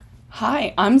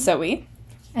Hi, I'm Zoe.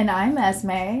 And I'm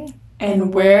Esme.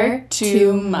 And we're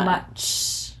too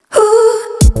much.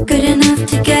 Ooh, good enough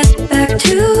to get back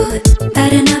to,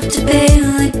 bad enough to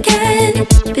bail again.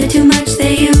 Bit too much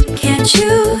that you can't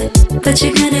chew, but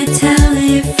you're gonna tell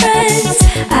your friends.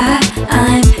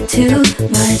 I'm too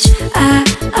much. I'm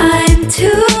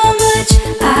too much.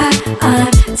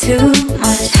 I'm too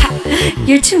much.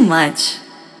 You're too much.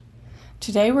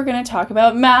 Today we're going to talk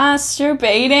about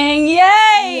masturbating. Yay!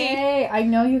 Yay! I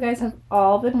know you guys have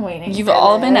all been waiting. You've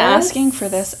all been asking for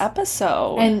this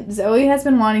episode. And Zoe has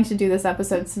been wanting to do this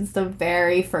episode since the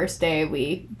very first day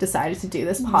we decided to do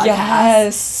this podcast.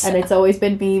 Yes. And it's always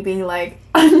been me being like,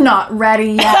 I'm not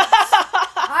ready yet.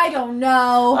 I don't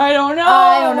know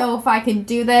if I can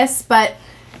do this. But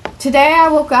today I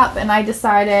woke up and I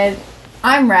decided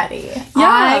I'm ready.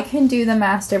 Yeah. I can do the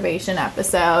masturbation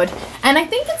episode. And I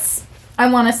think I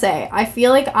want to say, I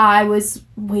feel like I was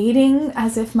waiting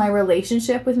as if my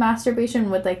relationship with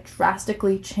masturbation would, like,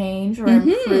 drastically change or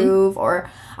improve, or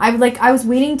I was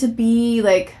waiting to be,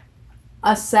 like,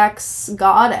 a sex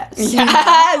goddess.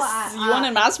 Yes! You want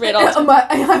to masturbate all the time.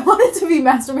 I wanted to be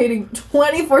masturbating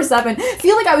 24/7.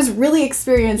 Feel like I was really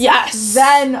experienced. Yes!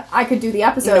 Then I could do the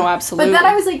episode. No, absolutely. But then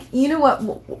I was like, you know what?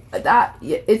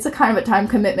 It's a kind of a time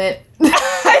commitment.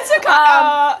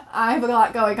 I have a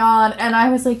lot going on, and I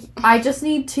was like, I just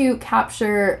need to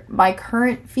capture my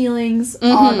current feelings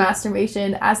on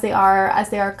masturbation as they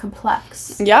are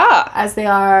complex. Yeah. As they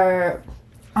are,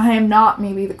 I am not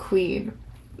maybe the queen.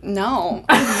 No.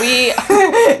 Me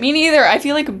neither. I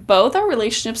feel like both our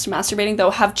relationships to masturbating,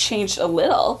 though, have changed a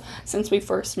little since we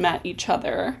first met each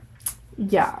other.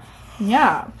 Yeah.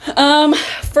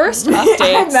 First update.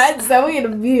 I met Zoe and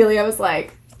immediately I was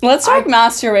like, let's talk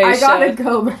masturbation. I gotta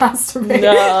go masturbate.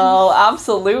 No,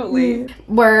 absolutely.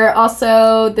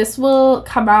 This will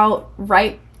come out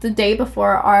right the day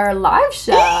before our live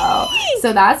show.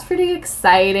 So that's pretty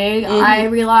exciting. I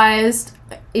realized,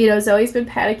 Zoe's been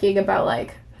panicking about,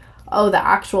 like, the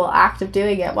actual act of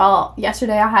doing it. Well,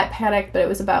 yesterday I had panicked, but it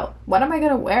was about, what am I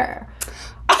gonna wear?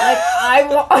 Like, I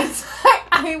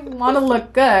want to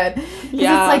look good.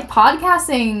 Yeah. It's like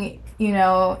podcasting,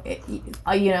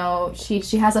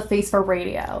 she has a face for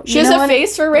radio. She has a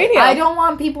face for radio. I don't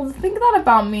want people to think that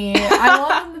about me. I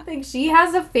want them to think she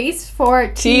has a face for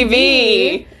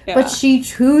TV. Yeah. But she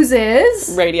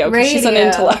chooses radio because she's an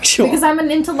intellectual. Because I'm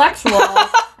an intellectual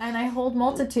and I hold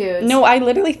multitudes. No, I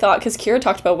literally thought, because Kira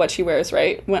talked about what she wears,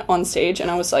 right? Went on stage,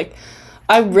 and I was like,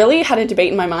 I really had a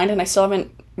debate in my mind, and I still haven't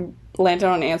landed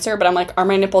on an answer, but I'm like, are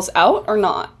my nipples out or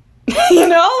not?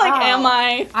 Am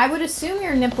I? I would assume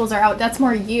your nipples are out. That's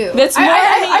more you. That's more me.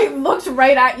 I looked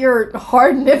right at your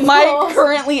hard nipples. My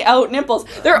currently out nipples.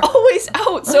 They're always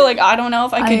out. So, like, I don't know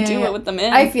if I could do it with them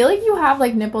in. I feel like you have,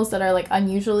 like, nipples that are, like,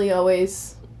 unusually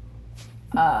always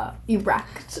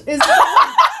erect. Is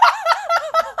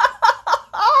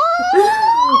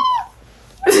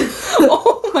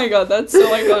Oh my god, that's so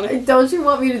iconic. Don't you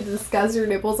want me to discuss your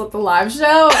nipples at the live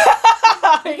show?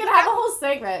 We can have a whole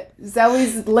segment.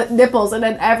 Zoe's nipples, and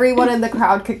then everyone in the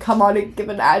crowd could come on and give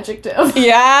an adjective.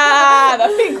 Yeah,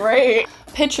 that'd be great.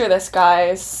 Picture this,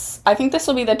 guys. I think this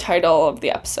will be the title of the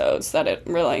episodes, that it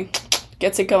really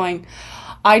gets it going.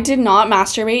 I did not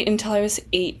masturbate until I was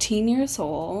 18 years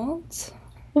old.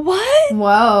 What?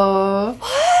 Whoa.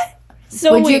 What?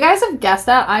 So would you guys have guessed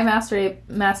that? I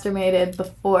masturbated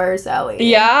before Zoe.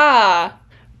 Yeah.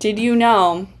 Did you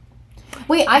know?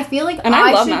 Wait, I feel like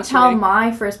I should tell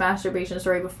my first masturbation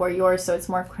story before yours, so it's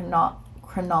more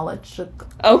chronological.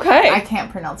 Okay. I can't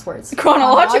pronounce words.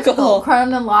 Chronological.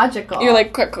 You're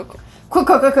like crack cocaine.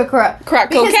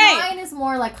 Because mine is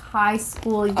more like high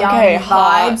school young vibes.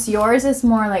 Hot. Yours is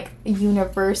more like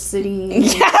university.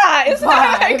 Yeah, isn't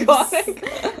that iconic?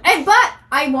 But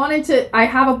I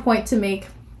have a point to make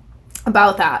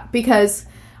about that because,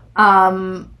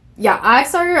 I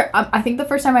started. I think the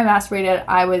first time I masturbated,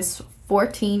 I was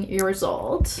 14 years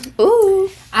old. Ooh.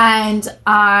 And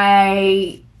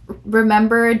I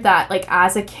remembered that, like,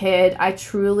 as a kid, I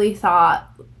truly thought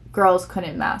girls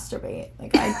couldn't masturbate.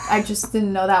 Like, I just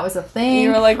didn't know that was a thing.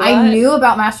 You were like, what? I knew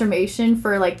about masturbation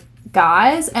for, like,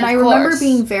 guys, and I remember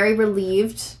being very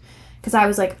relieved because I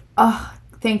was like, oh,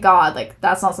 thank God, like,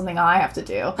 that's not something I have to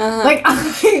do. Like, I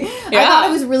thought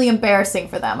it was really embarrassing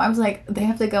for them. I was like, they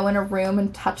have to go in a room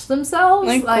and touch themselves?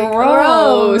 Like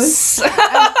gross.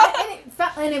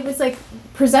 And it was, like,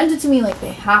 presented to me like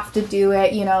they have to do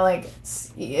it, like,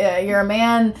 yeah, you're a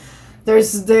man,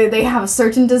 they have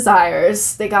certain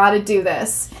desires. They got to do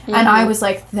this. Mm-hmm. And I was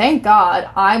like, thank God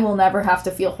I will never have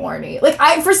to feel horny. Like,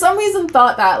 I, for some reason,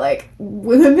 thought that, like,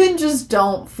 women just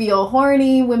don't feel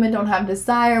horny. Women don't have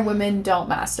desire. Women don't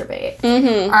masturbate.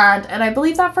 Mm-hmm. And I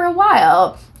believed that for a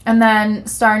while. And then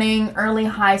starting early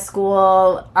high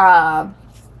school,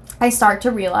 I start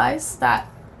to realize that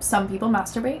some people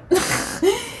masturbate.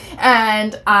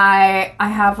 And I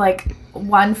have, like,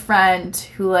 one friend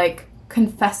who, like,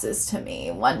 confesses to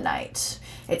me one night.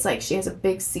 It's like she has a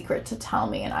big secret to tell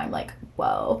me, and I'm like,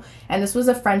 whoa. And this was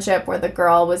a friendship where the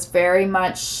girl was very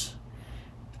much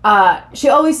she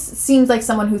always seemed like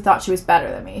someone who thought she was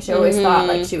better than me. She always thought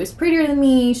like she was prettier than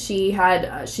me. She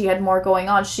had more going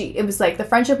on. It was like the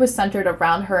friendship was centered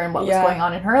around her and what was going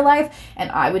on in her life,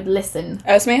 and I would listen.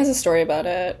 Esme has a story about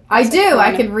it. I do.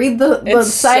 I could read the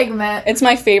segment. It's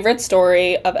my favorite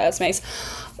story of Esme's.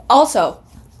 Also,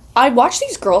 I watch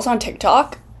these girls on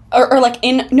TikTok, or like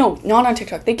not on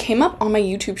TikTok. They came up on my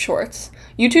YouTube Shorts.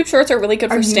 YouTube Shorts are really good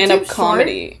for stand-up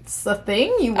comedy. It's the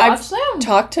thing? You watch them? I've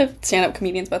talked to stand-up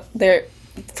comedians, but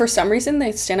for some reason,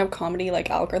 the stand-up comedy,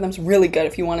 like, algorithm's really good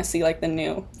if you want to see, like, the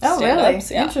new stand-ups. Really?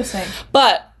 Yeah. Interesting.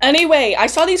 But, anyway, I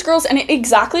saw these girls, and it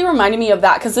exactly reminded me of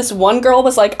that, because this one girl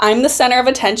was like, I'm the center of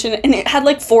attention, and it had,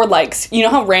 like, 4 likes. You know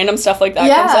how random stuff like that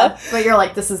comes up? Yeah, but you're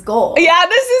like, this is gold. Yeah,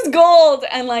 this is gold!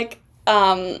 And, like,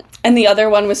 and the other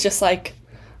one was just, like,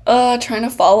 trying to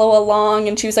follow along,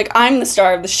 and she was like, I'm the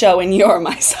star of the show and you're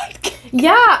my sidekick.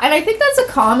 Yeah, and I think that's a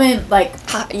common, like,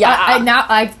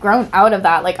 I've grown out of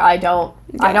that. Like, I don't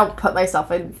put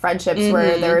myself in friendships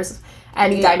where there's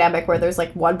any dynamic where there's,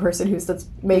 like, one person who's the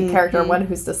main character, one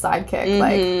who's the sidekick.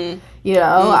 Like, you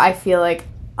know, I feel like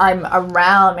I'm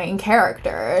around main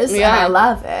characters, and I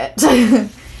love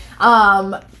it.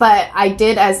 But I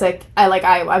did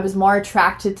I was more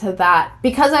attracted to that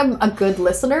because I'm a good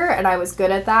listener and I was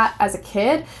good at that as a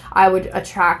kid. I would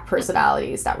attract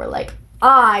personalities that were like,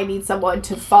 I need someone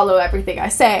to follow everything I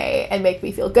say and make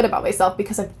me feel good about myself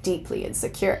because I'm deeply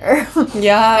insecure.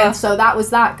 Yeah. And so that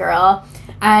was that girl.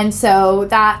 And so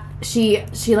that she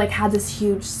like had this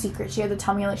huge secret. She had to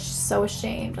tell me, like, she's so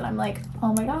ashamed. And I'm like,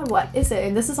 oh my God, what is it?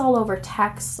 And this is all over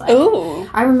text. Like, ooh.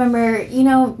 I remember, you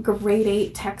know, grade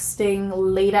 8 texting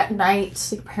late at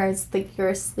night. Your parents think you're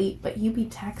asleep, but you be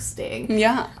texting.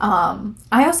 Yeah.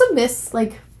 I also miss,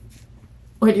 like,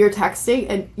 when you're texting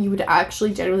and you would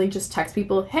actually generally just text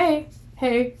people, hey,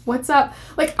 what's up?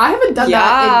 Like, I haven't done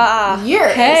that in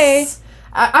years. Hey.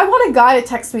 I want a guy to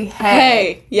text me,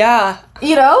 hey. Yeah.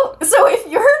 You know? So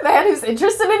if you're a man who's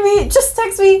interested in me, just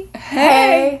text me,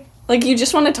 hey. Like, you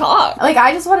just want to talk. Like,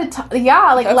 I just want to like,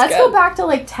 that's let's good. go back to,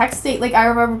 like, texting. Like, I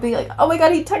remember being like, oh my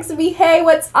God, he texted me, hey,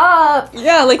 what's up?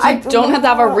 Yeah, like, you don't have to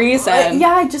have a reason.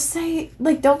 Yeah, just say,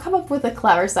 like, don't come up with a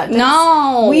clever sentence.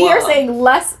 No. We are saying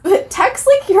less, text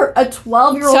like you're a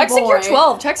 12-year-old boy. Text like you're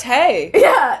 12. Text, hey.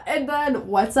 Yeah, and then,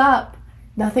 what's up?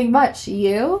 Nothing much.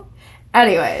 You?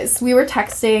 Anyways, we were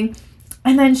texting,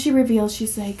 and then she reveals,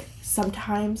 she's like,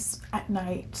 sometimes at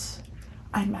night,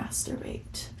 I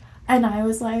masturbate. And I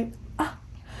was like, ah.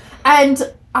 And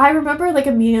I remember, like,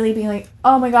 immediately being like,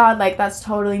 oh my God, like, that's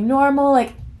totally normal.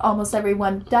 Like, almost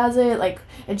everyone does it. Like,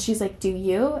 and she's like, do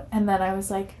you? And then I was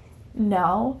like,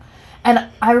 no. And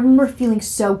I remember feeling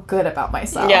so good about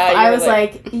myself. Yeah, I was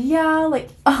like, yeah, like,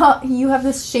 you have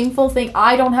this shameful thing.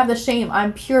 I don't have the shame.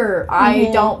 I'm pure. I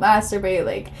don't masturbate.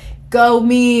 Like, go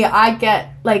me. I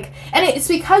get, like, and it's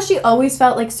because she always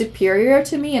felt, like, superior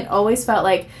to me and always felt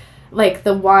like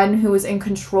the one who was in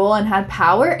control and had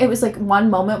power. It was like one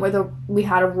moment where we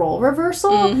had a role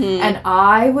reversal and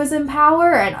I was in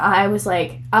power and I was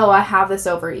like, oh, I have this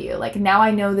over you. Like, now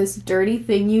I know this dirty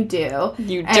thing you do.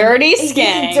 You dirty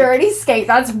skank. You dirty skank.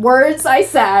 That's words I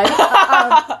said.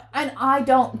 And I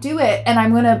don't do it. And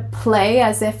I'm going to play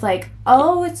as if, like,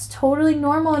 oh, it's totally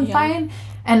normal and fine.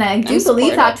 And I do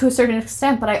believe that to a certain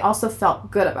extent, but I also felt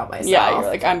good about myself. Yeah, you're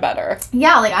like, I'm better.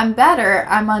 Yeah, like, I'm better.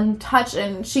 I'm untouched.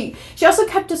 And she also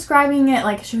kept describing it,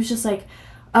 like, she was just like,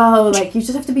 oh, like, you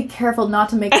just have to be careful not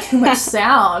to make too much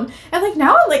sound. And, like,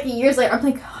 now, like, years later, I'm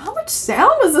like, how much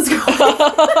sound was this going?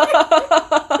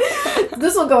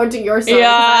 This will go into your story.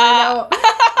 Yeah.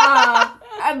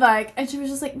 And she was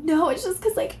just like, no, it's just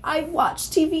because, like, I watch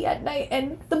TV at night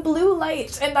and the blue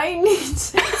light and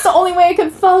it's the only way I can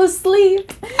fall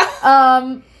asleep.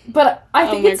 But I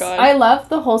think I love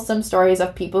the wholesome stories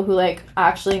of people who, like,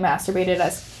 actually masturbated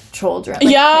as children. Like,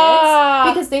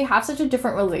 kids, because they have such a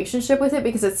different relationship with it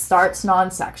because it starts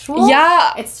non-sexual.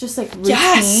 Yeah. It's just like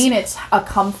routine. It's a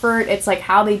comfort. It's like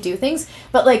how they do things.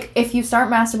 But like if you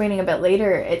start masturbating a bit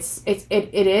later, it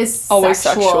is always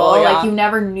sexual. Yeah. Like you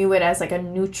never knew it as like a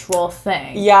neutral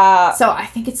thing. Yeah. So I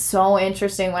think it's so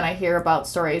interesting when I hear about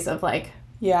stories of like,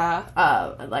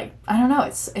 like I don't know,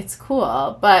 it's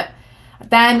cool. But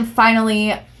then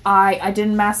finally I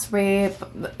didn't masturbate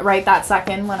right that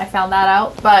second when I found that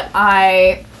out, but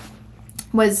I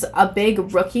was a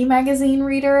big Rookie magazine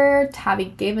reader,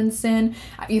 Tabby Gavinson.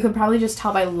 You could probably just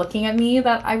tell by looking at me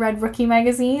that I read Rookie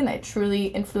magazine. It truly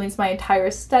influenced my entire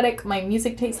aesthetic, my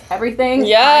music taste, everything.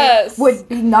 Yes. I would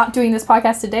be not doing this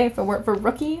podcast today if it weren't for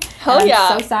Rookie. Hell yeah.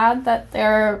 I'm so sad that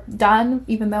they're done,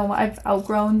 even though I've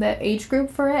outgrown the age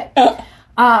group for it.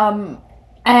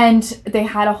 And they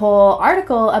had a whole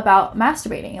article about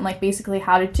masturbating and, like, basically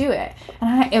how to do it.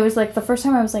 And it was, like, the first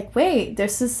time I was like, wait,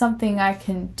 this is something I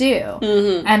can do.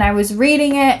 Mm-hmm. And I was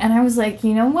reading it, and I was like,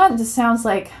 you know what? This sounds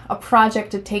like a project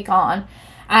to take on.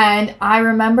 And I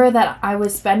remember that I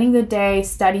was spending the day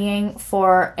studying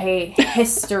for a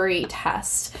history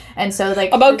test. And so,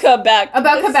 like... About Quebec.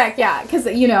 About Quebec, yeah. Because,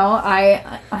 you know,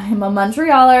 I'm a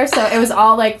Montrealer, so it was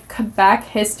all, like, Quebec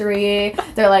history.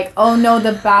 They're like, oh, no,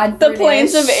 the bad The British.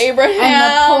 Plains of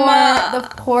Abraham. And the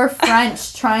poor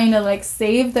French trying to, like,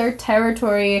 save their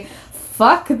territory.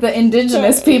 Fuck the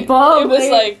indigenous people. It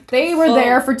was they were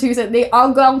there for 2 seconds.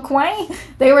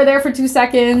 They were there for 2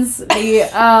 seconds.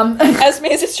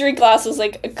 Esme's history class was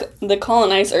like the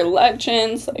colonizer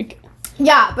legends, like.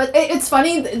 Yeah, but it's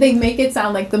funny. They make it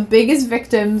sound like the biggest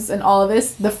victims in all of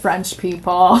this, the French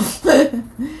people.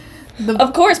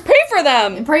 Of course, pray for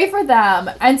them. Pray for them.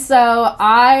 And so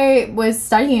I was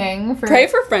studying for... Pray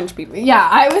for French people. Yeah,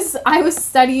 I was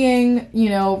studying, you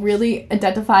know, really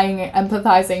identifying and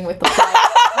empathizing with the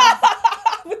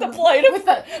plight. With the plight of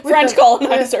French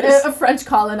colonizers. French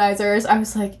colonizers. I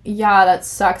was like, yeah, that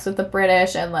sucks with the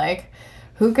British, and, like,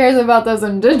 who cares about those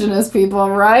indigenous people,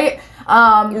 right?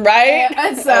 Right?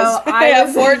 And so I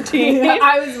was 14.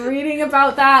 I was reading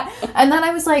about that, and then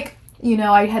I was like, you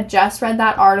know, I had just read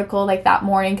that article, like, that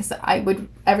morning, because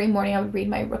every morning I would read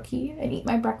my Rookie and eat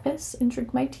my breakfast and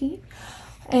drink my tea.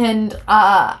 And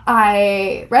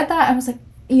I read that and I was like,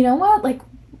 you know what? Like,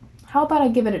 how about I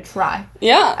give it a try?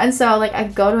 Yeah. And so, like, I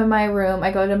go to my room,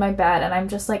 I go to my bed, and I'm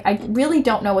just like, I really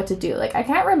don't know what to do. Like, I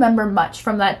can't remember much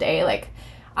from that day. Like,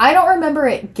 I don't remember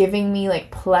it giving me,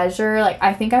 like, pleasure. Like,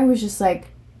 I think I was just, like,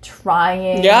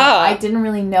 trying. Yeah. I didn't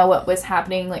really know what was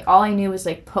happening. Like, all I knew was,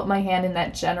 like, put my hand in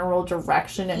that general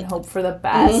direction and hope for the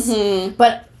best. Mm-hmm.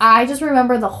 But I just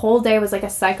remember the whole day was, like, a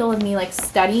cycle of me, like,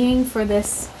 studying for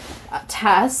this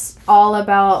test all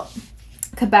about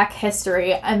Quebec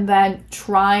history, and then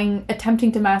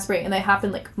attempting to masturbate, and they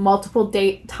happened, like, multiple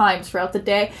times throughout the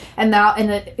day, and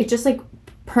it just, like,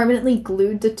 permanently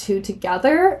glued the two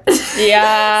together.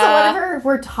 Yeah. So whenever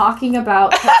we're talking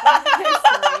about Quebec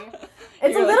history,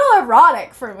 it's a little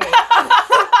erotic for me.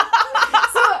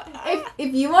 So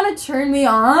if you want to turn me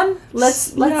on,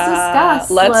 let's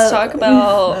discuss. Let's talk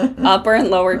about Upper and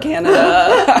Lower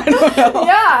Canada. I don't know.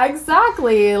 Yeah,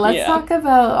 exactly. Let's talk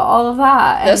about all of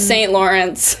that. The St.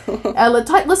 Lawrence. Let's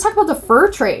talk about the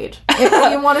fur trade.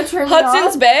 If you want to turn me on.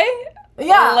 Hudson's Bay?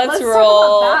 Yeah, let's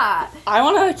roll. Talk about that. I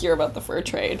want to hear about the fur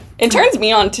trade. It turns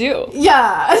me on too.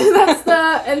 Yeah,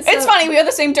 it's funny. We have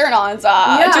the same turn-ons.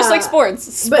 Just like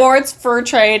sports, fur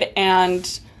trade,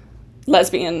 and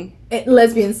lesbian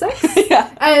sex. Yeah,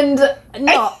 and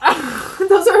no,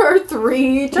 those are our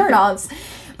 3 turn-ons.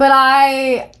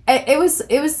 But it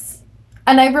was,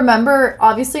 and I remember.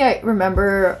 Obviously, I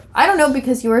don't know,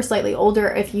 because you were slightly older,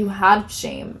 if you had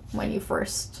shame when you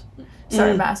first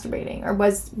started masturbating, or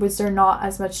was there not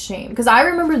as much shame? Because I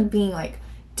remember being, like,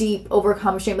 deep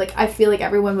overcome shame. Like, I feel like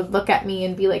everyone would look at me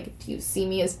and be like, do you see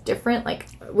me as different, like,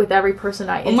 with every person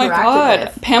I interacted with? Oh my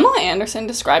God. Pamela Anderson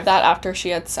described that after she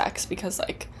had sex, because,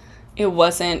 like, it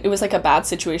was like a bad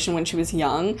situation when she was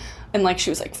young, and, like, she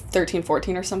was like 13,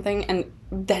 14 or something, and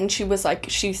then she was like,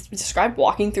 she described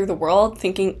walking through the world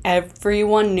thinking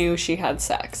everyone knew she had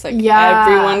sex. Like,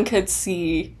 everyone could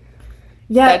see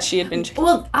that she had been...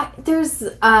 Well, there's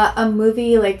a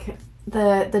movie, like,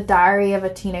 the Diary of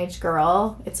a Teenage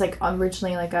Girl. It's, like,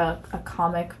 originally, like, a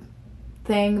comic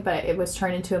thing, but it was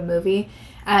turned into a movie.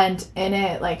 And in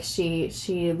it, like, she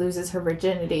loses her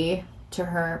virginity to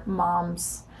her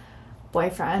mom's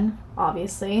boyfriend,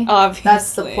 obviously.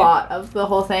 That's the plot of the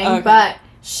whole thing. Okay. But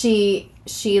she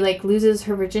like, loses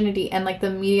her virginity, and, like, the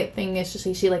immediate thing is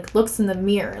she like, looks in the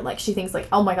mirror. Like, she thinks, like,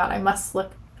 oh, my God, I must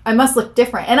look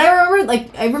different. And I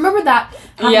remember that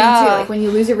happening too. Like, when you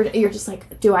lose your virginity, you're just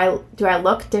like, do I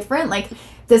look different? Like,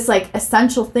 this like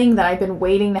essential thing that I've been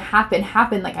waiting to happen.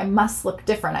 Like I must look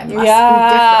different. I must be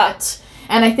different.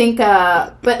 And I think,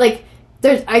 but like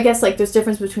there's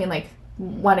difference between like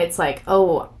when it's like,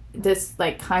 oh, this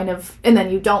like kind of, and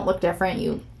then you don't look different.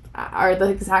 You are the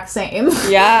exact same.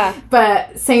 Yeah.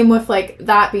 But same with like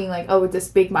that being like, oh, this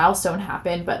big milestone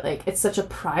happened, but like it's such a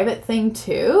private thing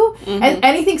too. And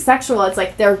anything sexual, it's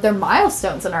like they're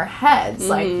milestones in our heads.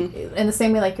 Like in the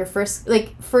same way, like your first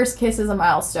kiss is a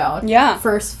milestone. Yeah.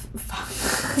 First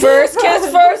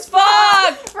kiss, first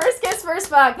fuck. First kiss, first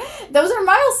fuck. Those are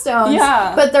milestones.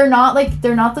 Yeah. But they're not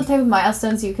the type of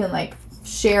milestones you can like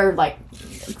share like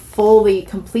fully,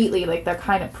 completely. Like they're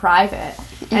kind of private.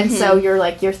 And so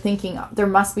you're thinking there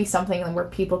must be something where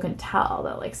people can tell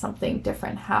that like something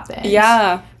different happened.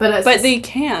 Yeah. But they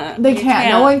can't. They can't.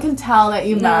 No one can tell that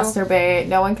you masturbate.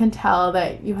 No one can tell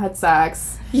that you had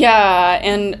sex. Yeah,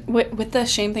 and with the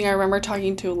shame thing, I remember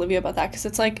talking to Olivia about that because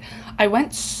it's like I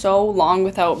went so long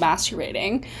without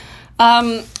masturbating.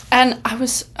 And I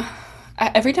was...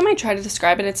 every time I try to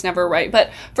describe it, it's never right.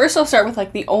 But first I'll start with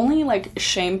like the only like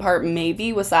shame part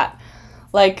maybe was that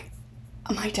like...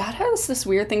 my dad has this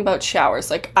weird thing about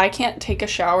showers. Like, I can't take a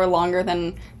shower longer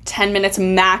than 10 minutes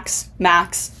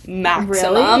maximum.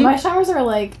 Really? My showers are,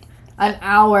 like, an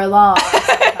hour long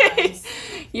sometimes.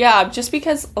 Yeah, just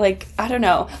because, like, I don't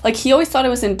know. Like, he always thought it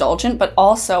was indulgent, but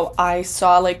also I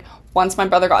saw, like, once my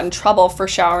brother got in trouble for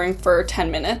showering for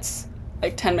 10 minutes.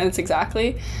 Like, 10 minutes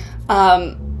exactly.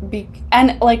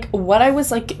 And, like, what I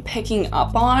was, like, picking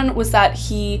up on was that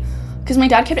because my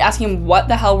dad kept asking him, what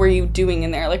the hell were you doing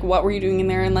in there? Like, what were you doing in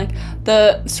there? And, like,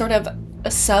 the sort of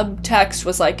subtext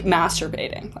was, like,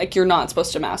 masturbating. Like, you're not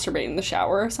supposed to masturbate in the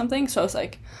shower or something. So I was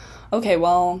like, okay,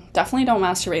 well, definitely don't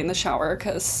masturbate in the shower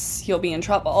because you'll be in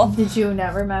trouble. Did you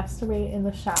never masturbate in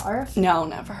the shower? No,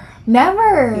 never.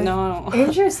 Never? No.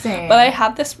 Interesting. But I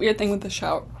have this weird thing with the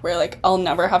shower where, like, I'll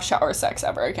never have shower sex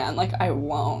ever again. Like, I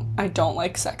won't. I don't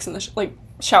like sex in the like,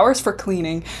 showers for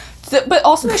cleaning. But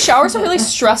also the shower's a really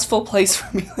stressful place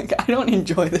for me. Like, I don't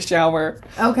enjoy the shower.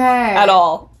 Okay. At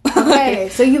all. Okay,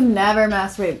 so you've never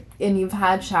masturbated and you've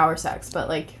had shower sex, but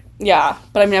like... Yeah,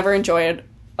 but I've never enjoyed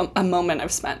a moment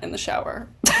I've spent in the shower.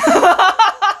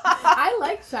 I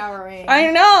like showering.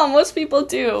 I know, most people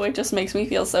do. It just makes me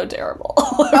feel so terrible.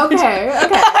 Okay.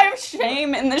 I have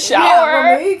shame in the shower. Yeah,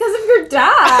 well, maybe because of your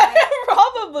dad.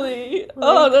 Probably.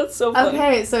 Oh, that's so funny.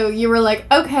 Okay, so you were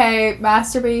like, okay,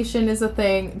 masturbation is a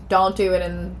thing. Don't do it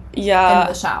in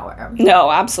the shower.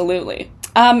 No, absolutely.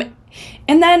 And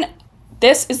then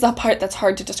this is the part that's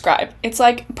hard to describe. It's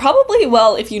like, probably,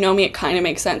 well, if you know me, it kind of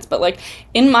makes sense. But, like,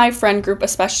 in my friend group,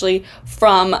 especially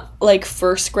from, like,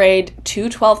 1st grade to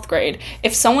 12th grade,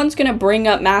 if someone's going to bring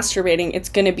up masturbating, it's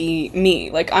going to be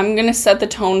me. Like, I'm going to set the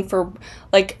tone for,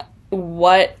 like,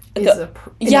 what's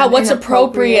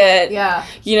appropriate. Yeah.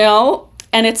 You know?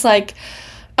 And it's like,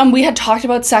 we had talked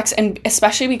about sex, and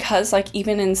especially because, like,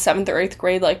 even in 7th or 8th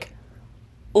grade, like,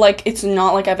 it's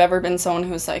not like I've ever been someone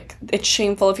who's, like, it's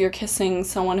shameful if you're kissing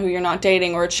someone who you're not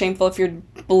dating, or it's shameful if you're,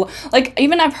 like,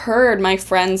 even I've heard my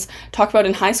friends talk about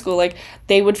in high school, like,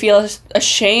 they would feel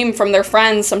ashamed from their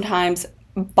friends sometimes,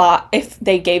 but if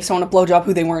they gave someone a blowjob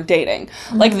who they weren't dating.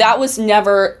 Mm-hmm. Like, that was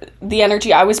never the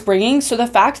energy I was bringing, so the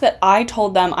fact that I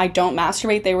told them I don't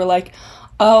masturbate, they were like,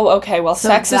 oh, okay, well, so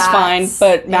sex is fine,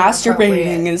 but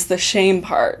masturbating is the shame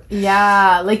part.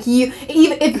 Yeah, like, if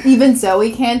even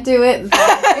Zoe can't do it,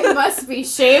 then it must be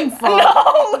shameful.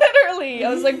 No, literally. I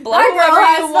was like, blow that girl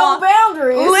has no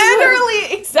boundaries.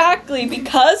 Literally, exactly,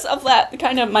 because of that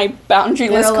kind of my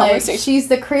boundaryless conversation. Like, she's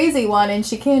the crazy one, and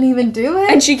she can't even do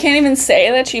it. And she can't even say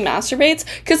that she masturbates,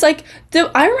 because, like,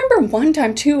 I remember one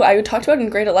time, too, I talked about it in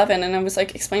grade 11, and I was,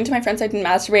 like, explaining to my friends I didn't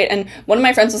masturbate, and one of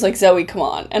my friends was like, Zoe, come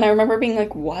on. And I remember being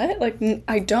like, what? Like,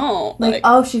 I don't. Like,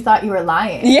 oh, she thought you were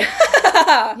lying. Yeah.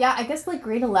 Yeah, I guess, like,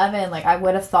 grade 11, like, I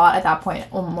would have thought at that point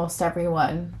almost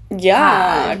everyone.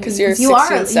 Yeah, because you're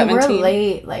 16, 17. You were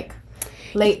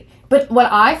late. But what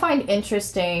I find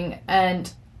interesting, and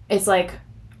it's like,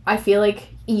 I feel like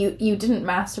you didn't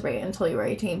masturbate until you were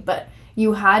 18, but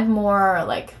you had more,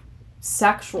 like,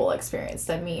 sexual experience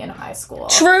than me in high school.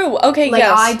 True. Okay, like,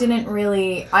 yes. I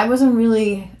wasn't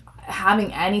really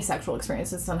having any sexual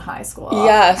experiences in high school.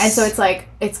 Yes. And so it's like,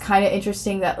 it's kind of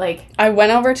interesting that, like, I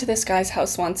went over to this guy's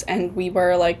house once and we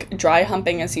were, like, dry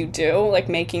humping as you do, like,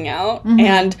 making out. Mm-hmm.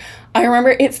 And I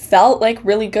remember it felt, like,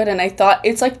 really good. And I thought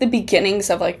it's, like, the beginnings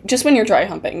of, like, just when you're dry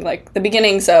humping, like, the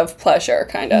beginnings of pleasure,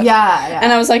 kind of. Yeah.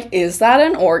 And I was like, is that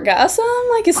an orgasm?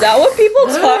 Like, is that what people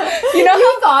talk? You know,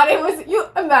 you thought it was, you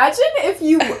imagine if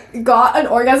you got an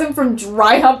orgasm from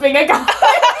dry humping a guy. Like,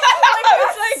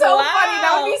 so wow. funny.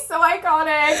 That would be so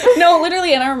iconic. No,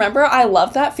 literally, and I remember I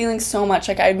loved that feeling so much.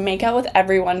 Like, I'd make out with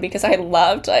everyone because I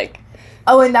loved, like...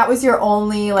 Oh, and that was your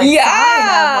only, like, yeah!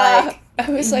 sign of, like...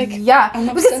 I was like... Yeah, I'm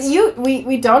because obsessed.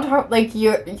 we don't talk, like,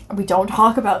 we don't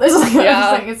talk about this. Like,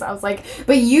 Yeah. it sounds like...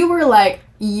 But you were, like,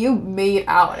 you made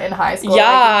out in high school.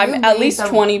 Yeah, like, I'm at least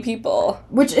 20 people.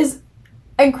 Which is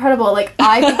incredible. Like,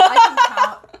 I can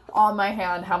count on my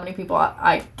hand how many people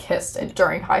I kissed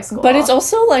during high school. But it's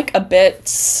also, like, a bit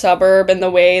suburb in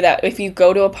the way that if you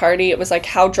go to a party, it was like,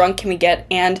 how drunk can we get?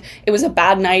 And it was a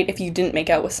bad night if you didn't make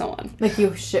out with someone. Like, you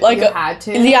had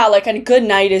to? Yeah, like, a good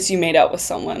night is you made out with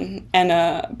someone, and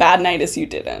a bad night is you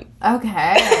didn't.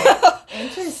 Okay.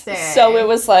 Interesting. So it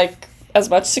was, like, as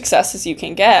much success as you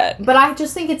can get. But I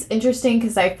just think it's interesting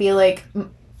because I feel like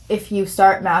if you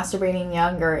start masturbating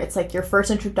younger, it's, like, your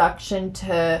first introduction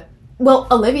to... Well,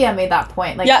 Olivia made that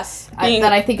point. Like, yes.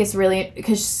 That I think is really...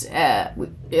 Because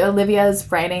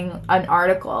Olivia's writing an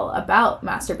article about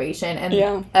masturbation. And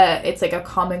it's, like, a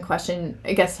common question.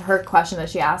 I guess her question that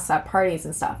she asks at parties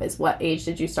and stuff is, what age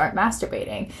did you start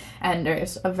masturbating? And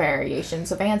there's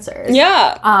variations of answers.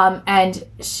 Yeah. And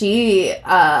she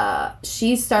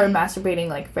started masturbating,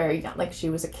 like, very young. Like,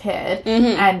 she was a kid.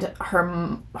 Mm-hmm. And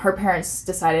her parents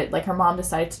decided... Like, her mom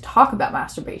decided to talk about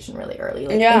masturbation really early.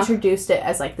 Like, introduced it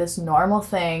as, like, this normal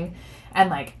thing, and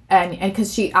like and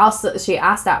because she asked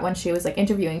that when she was like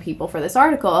interviewing people for this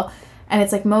article, and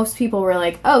it's like most people were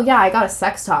like, oh yeah, I got a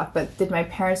sex talk, but did my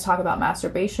parents talk about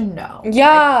masturbation? No.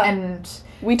 Yeah. Like, and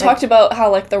we talked about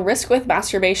how like the risk with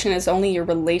masturbation is only your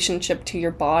relationship to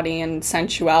your body and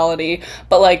sensuality,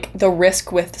 but like the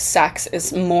risk with sex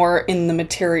is more in the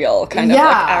material kind of like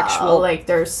actual, like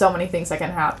there's so many things that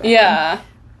can happen.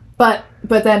 But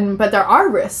there are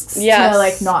risks to,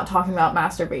 like, not talking about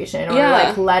masturbation or,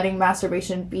 like, letting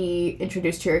masturbation be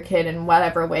introduced to your kid in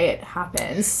whatever way it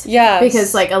happens. Yes.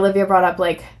 Because, like, Olivia brought up,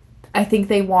 like, I think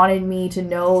they wanted me to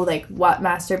know, like, what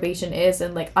masturbation is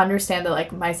and, like, understand that,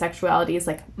 like, my sexuality is,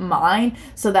 like, mine,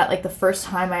 so that, like, the first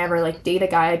time I ever, like, date a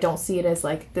guy, I don't see it as,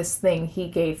 like, this thing he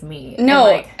gave me.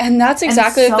 No, and that's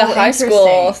exactly the high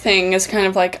school thing is kind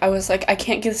of, like, I was, like, I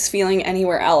can't get this feeling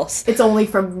anywhere else. It's only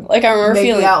from, like, I remember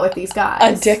feeling out with these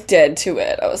guys. Addicted to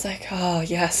it. I was like, oh,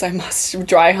 yes, I must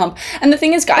dry hump. And the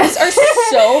thing is, guys are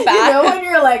so bad. You know when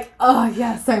you're like, oh,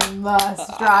 yes, I must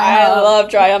dry hump. I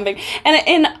love dry humping. And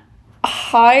in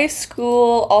high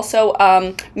school also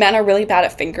men are really bad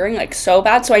at fingering, like so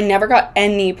bad, so I never got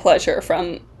any pleasure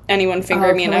from anyone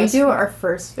fingering me. And can we do our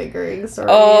first fingering stories?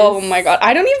 Oh my god,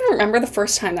 I don't even remember the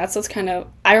first time. That's what's kind of,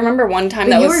 I remember one time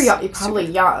but that you was were young, probably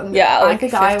young. Yeah, like I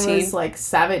think 15. I was like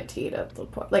 17 at the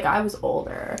point. Like I was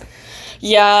older.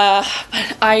 Yeah,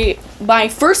 but my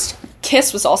first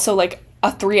kiss was also like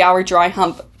a 3-hour dry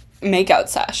hump makeout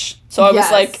sesh. So I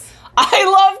was like, I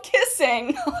love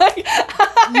kissing. Like,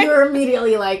 you were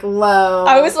immediately like, whoa.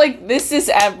 I was like, this is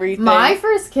everything. My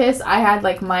first kiss, I had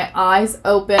like my eyes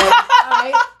open.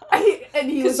 And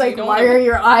he was like, why are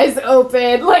your eyes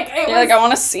open? Like, it was, like, I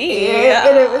want to see.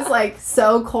 And it was like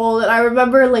so cold. And I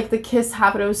remember like the kiss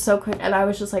happened. It was so quick. And I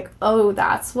was just like, oh,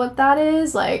 that's what that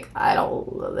is? Like,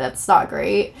 that's not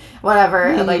great. Whatever.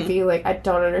 And like being like, I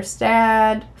don't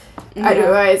understand.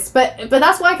 Anyways, but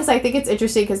that's why, because I think it's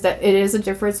interesting because that it is a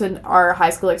difference in our high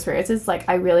school experiences. Like,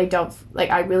 I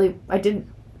didn't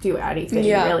do anything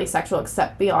really sexual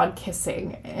except beyond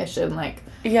kissing-ish and like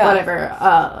whatever,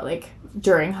 like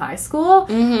during high school.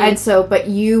 And so, but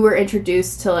you were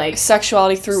introduced to like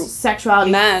sexuality through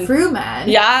men.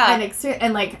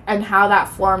 And how that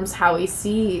forms how we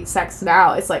see sex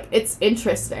now. It's like, it's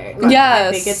interesting. Like, yes.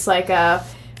 I think it's like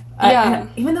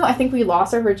even though I think we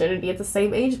lost our virginity at the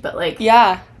same age, but like...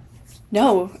 Yeah.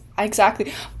 No,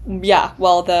 exactly. Yeah,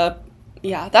 well,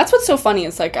 that's what's so funny.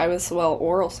 It's like, I was,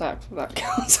 oral sex, that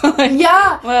counts. Like,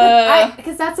 yeah.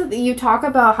 Because that's what you talk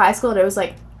about high school, and it was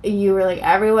like, you were like,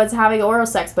 everyone's having oral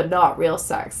sex, but not real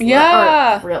sex.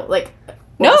 Yeah. Or real, like...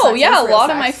 No, yeah, a lot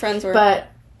of my friends were...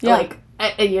 But, like,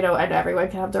 and, you know, and everyone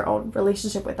can have their own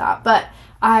relationship with that. But...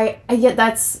 I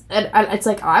that's, and it's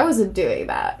like I wasn't doing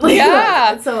that. Like,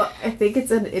 yeah. Like, so I think it's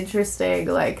an interesting,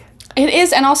 like... It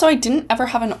is, and also I didn't ever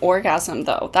have an orgasm,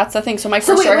 though. That's the thing. So my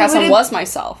first orgasm was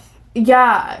myself.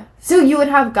 Yeah. So you would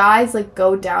have guys, like,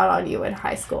 go down on you in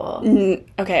high school.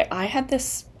 Okay, I had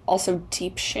this also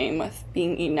deep shame with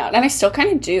being eaten out. And I still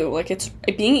kind of do. Like,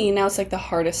 being eaten out is, like, the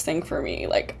hardest thing for me.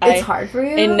 Like, it's hard for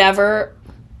you? It never,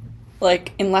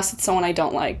 like, unless it's someone I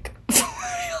don't like.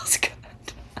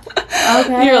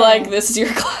 Okay. You're like, this is your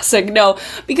classic. No,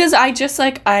 because I just,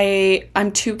 like,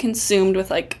 I'm too consumed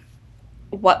with, like,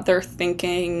 what they're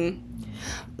thinking.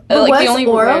 But like was the only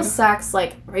oral weird... sex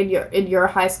like in your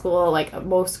high school, like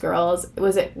most girls,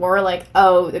 was it more like,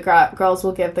 oh, the girls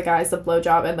will give the guys the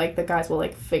blowjob and like the guys will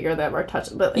like figure them or touch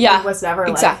them, but like, it was never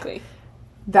exactly like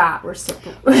that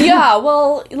reciprocal. Yeah,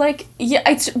 well, like, yeah,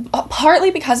 it's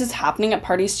partly because it's happening at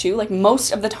parties too. Like,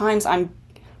 most of the times I'm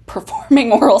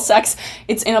performing oral sex,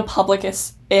 it's in a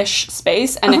public-ish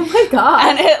space, and oh my god,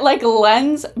 and it like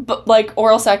lends, but like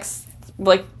oral sex,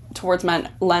 like towards men,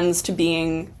 lends to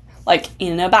being like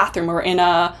in a bathroom or in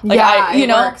a like you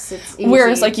know, works. It's easy.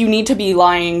 whereas like you need to be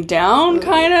lying down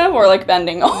kind of or like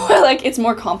bending over, like it's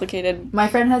more complicated. My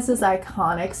friend has this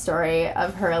iconic story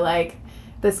of her like.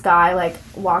 This guy, like,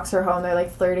 walks her home. They're,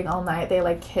 like, flirting all night. They,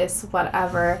 like, kiss,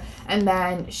 whatever. And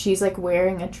then she's, like,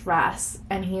 wearing a dress.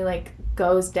 And he, like,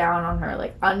 goes down on her,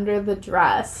 like, under the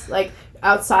dress. Like,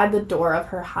 outside the door of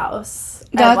her house.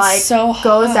 That's and, like, so hot.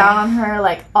 goes down on her,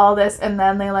 like, all this. And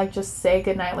then they, like, just say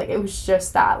goodnight. Like, it was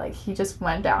just that. Like, he just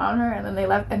went down on her. And then they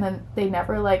left. And then they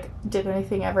never, like, did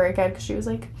anything ever again. Because she was,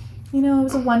 like... You know, it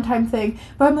was a one-time thing.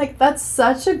 But I'm like, that's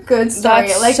such a good story.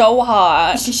 That's like, so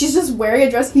hot. She's just wearing a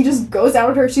dress. He just goes down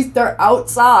with her. They're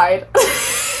outside.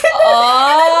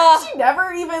 She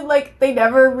never even, like, they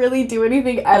never really do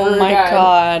anything ever Oh my again.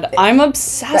 God. I'm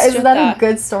obsessed with that. Isn't that a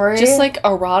good story? Just, like,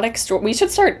 erotic story. We should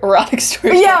start erotic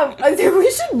stories. Yeah, I think we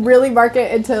should really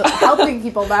market into helping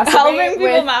people masturbate. Helping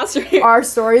people masturbate. Our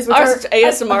stories, which our are...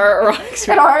 ASMR erotic stories.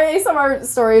 And our ASMR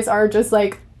stories are just,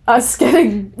 like, us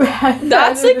getting bad.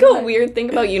 That's like a weird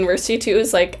thing about university too,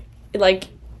 is like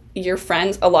your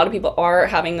friends, a lot of people are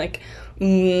having like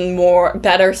more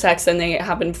better sex than they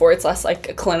have been before. It's less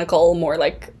like clinical, more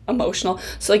like emotional.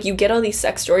 So like you get all these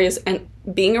sex stories, and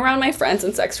being around my friends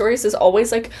and sex stories is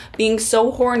always like being so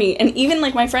horny. And even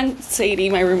like my friend Sadie,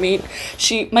 my roomie,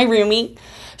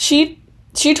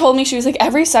 she told me, she was like,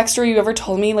 every sex story you ever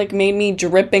told me, like, made me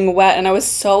dripping wet. And I was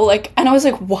so, like, and I was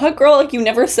like, what, girl? Like, you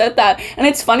never said that. And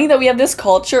it's funny that we have this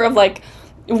culture of, like,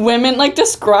 women, like,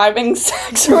 describing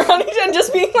sex around each other and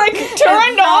just being, like,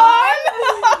 turned on.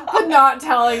 But not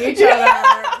telling each other.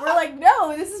 We're like,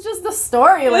 no, this is just the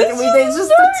story. Like, it's just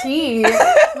the tea.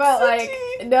 But, like,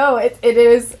 no, it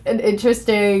is an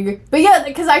interesting... But, yeah,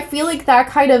 because I feel like that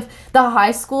kind of, the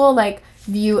high school, like,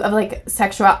 view of like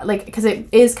sexual, like, because it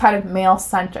is kind of male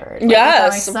centered, like,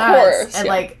 yes, of course, and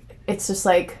like it's just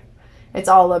like it's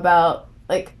all about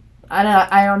like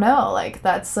I don't know, like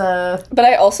that's but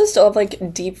I also still have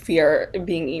like deep fear of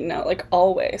being eaten out, like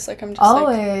always, like I'm just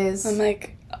always like, I'm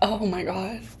like, oh my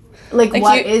God, like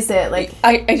what is it like?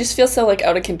 I just feel so like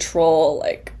out of control,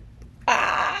 like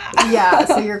yeah,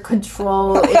 so your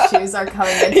control issues are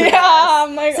coming into this.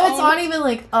 I'm like, so it's not even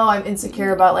like, oh, I'm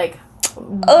insecure about like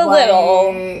a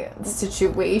little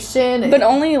situation, but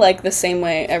only like the same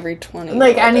way every 20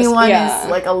 like anyone is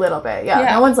like a little bit,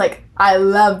 no one's like, I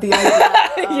love the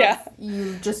idea of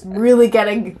you just really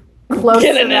getting close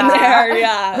getting to in that.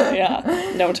 there,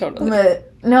 yeah, no, totally.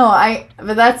 But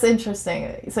that's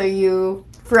interesting. So you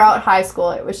throughout high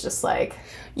school it was just like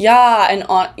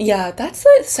that's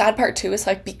the sad part too, is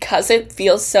like because it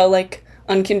feels so like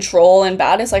uncontrolled and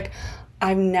bad, it's like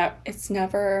it's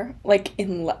never like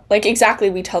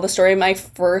exactly, we tell the story of my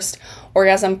first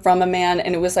orgasm from a man,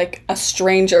 and it was like a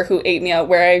stranger who ate me out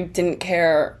where I didn't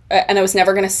care, and I was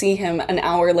never gonna see him an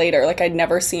hour later, like I'd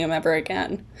never see him ever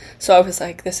again. So I was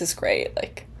like, this is great.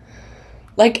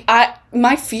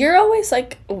 My fear always,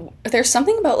 like, there's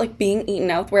something about, like, being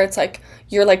eaten out where it's, like,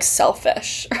 you're, like,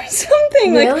 selfish or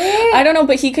something. Really? Like, I don't know,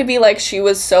 but he could be, like, she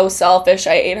was so selfish,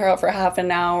 I ate her out for half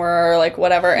an hour, or, like,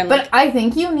 whatever. And but I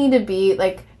think you need to be,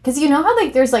 like, because you know how,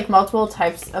 like, there's, like, multiple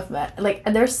types of men. Like,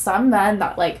 and there's some men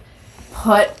that, like,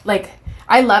 put, like,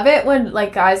 I love it when,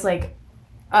 like, guys, like,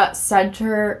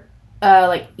 center,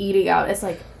 like, eating out. It's,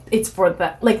 like, it's for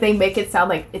the, like, they make it sound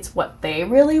like it's what they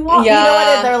really want. Yeah. You know what?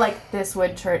 And they're like, this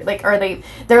would turn, like, or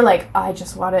they're like, I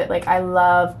just want it, like, I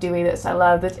love doing this, I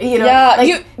love this, you know? Yeah,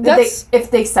 like, if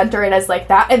they center it as, like,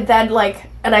 that, and then, like,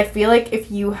 and I feel like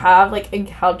if you have, like,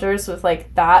 encounters with,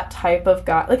 like, that type of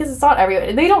guy, like, 'cause it's not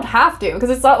everyone, they don't have to, because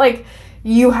it's not, like,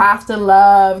 you have to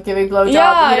love giving blowjobs.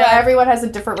 Yeah, you know, everyone has a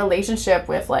different relationship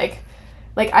with, like,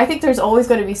 I think there's always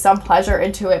going to be some pleasure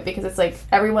into it, because it's like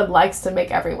everyone likes to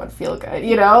make everyone feel good,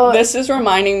 you know? This is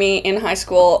reminding me, in high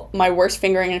school, my worst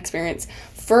fingering experience.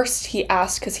 First, he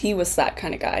asked, because he was that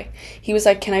kind of guy, he was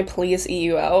like, can I please eat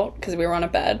you out? Because we were on a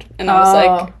bed. And I was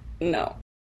like, no.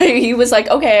 He was like,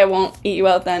 okay, I won't eat you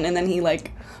out then. And then he, like,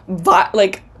 literally,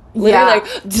 like, oh my God.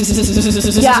 This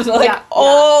is,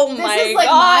 like,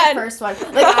 my first one.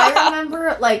 Like, I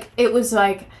remember, like, it was,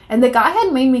 like, and the guy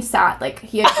had made me sad. Like,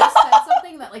 he had just said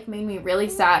something that, like, made me really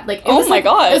sad. Like, it was, my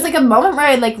God. It was, like, a moment where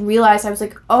I, like, realized, I was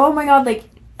like, oh my God, like,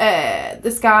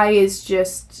 this guy is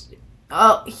just,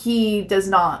 he does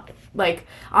not, like,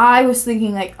 I was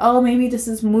thinking, like, oh, maybe this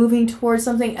is moving towards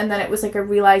something, and then it was, like, a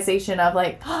realization of,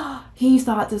 like, he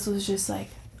thought this was just, like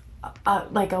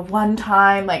a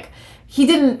one-time, like, he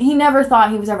never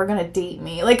thought he was ever gonna date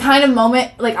me, like, kind of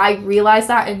moment, like, I realized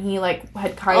that, and he, like,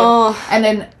 had kind of, and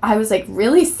then I was, like,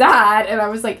 really sad, and I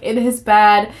was, like, in his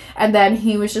bed, and then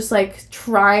he was just, like,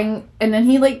 trying, and then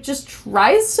he, like, just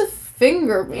tries to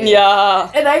finger me.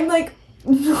 Yeah. And I'm, like,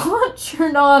 not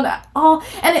turned on at all.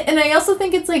 And I also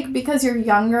think it's, like, because you're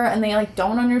younger, and they, like,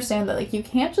 don't understand that, like, you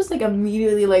can't just, like,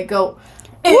 immediately, like, go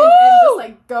and just,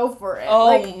 like, go for it. Oh,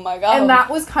 like, my God. And that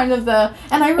was kind of the,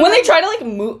 and I remember when they try to, like,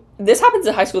 move, this happens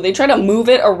in high school, they try to move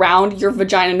it around your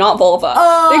vagina, not vulva.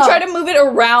 They try to move it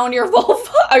around your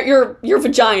vulva, your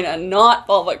vagina, not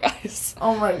vulva, guys.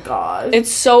 Oh my gosh.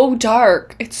 It's so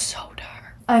dark. It's so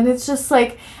dark. And it's just,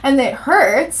 like, and it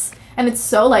hurts, and it's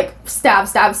so, like, stab,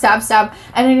 stab, stab, stab,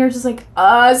 and then you're just, like,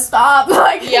 stop,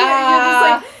 like, yeah.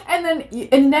 you're just,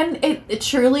 like, and then it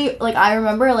truly, like, I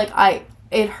remember, like,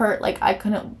 it hurt, like, I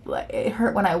couldn't, like, it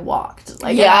hurt when I walked,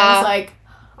 like, and I was, like,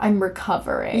 I'm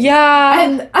recovering. Yeah.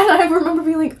 And I remember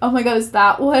being like, oh my God, is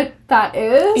that what that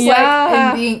is?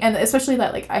 Yeah. Like, and especially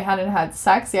that, like, I hadn't had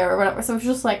sex yet or whatever, so it was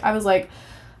just, like, I was, like,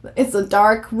 it's a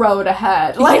dark road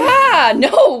ahead. Like, yeah,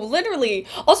 no, literally.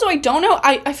 Also, I don't know,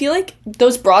 I feel like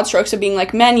those broad strokes of being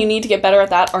like, men, you need to get better at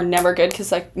that are never good,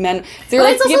 because, like, men, they're,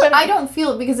 like, it's also, I don't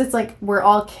feel it because it's, like, we're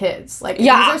all kids. Like, these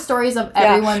are stories of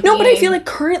everyone No, but I feel like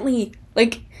currently,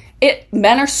 like,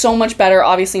 men are so much better,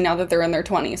 obviously, now that they're in their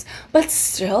 20s. But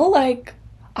still, like,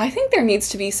 I think there needs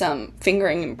to be some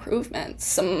fingering improvements,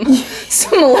 some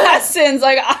lessons.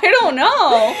 Like, I don't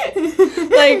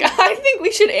know. Like, I think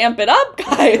we should amp it up,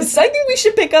 guys. I think we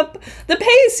should pick up the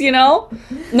pace, you know?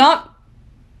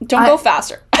 Don't go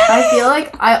faster. I feel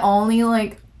like I only,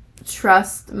 like,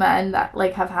 trust men that,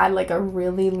 like, have had, like, a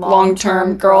really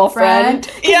long-term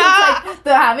girlfriend. Yeah. It's,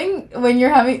 like, when you're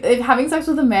having sex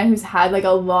with a man who's had, like,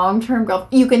 a long-term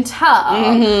girlfriend, you can tell.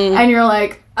 Mm-hmm. And you're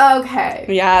like, okay.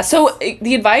 Yeah, so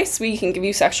the advice we can give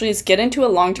you sexually is get into a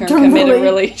long-term committed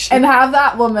relationship. And have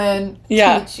that woman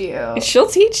teach you. She'll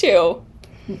teach you.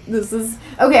 This is...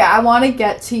 Okay, I want to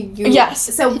get to you.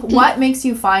 Yes. So what makes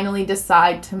you finally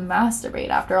decide to masturbate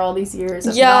after all these years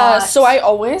of so I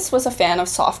always was a fan of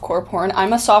softcore porn.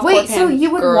 I'm a softcore Wait, so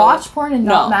you would girl. watch porn and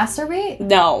not masturbate?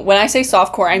 No, when I say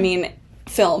softcore, I mean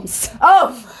films.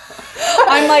 Oh!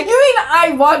 I'm like... You mean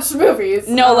I watch movies?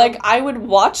 No, like, I would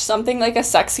watch something like a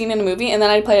sex scene in a movie, and then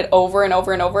I'd play it over and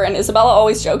over and over, and Isabella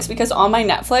always jokes because on my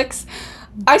Netflix...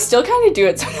 I still kind of do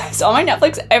it sometimes. On my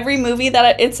Netflix, every movie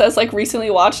that it says, like,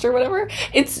 recently watched or whatever,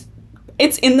 it's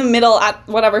in the middle at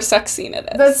whatever sex scene it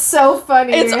is. That's so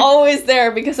funny. It's always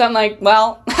there because I'm like,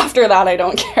 well, after that, I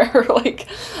don't care. Like,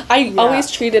 I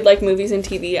always treated, like, movies and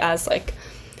TV as, like,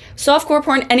 softcore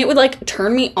porn, and it would, like,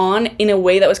 turn me on in a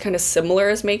way that was kind of similar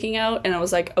as making out, and I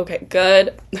was like, okay,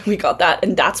 good, we got that,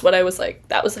 and that's what I was like,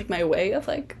 that was, like, my way of,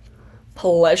 like,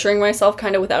 pleasuring myself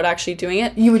kind of without actually doing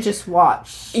it. You would just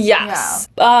watch. Yes.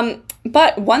 Yeah.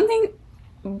 But one thing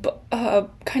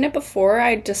kind of before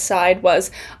I decide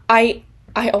was I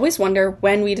always wonder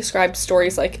when we describe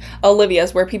stories like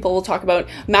Olivia's where people will talk about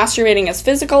masturbating as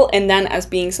physical and then as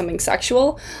being something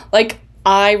sexual. Like,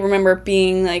 I remember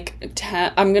being like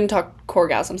 10, I'm going to talk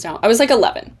orgasms now. I was like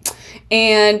 11.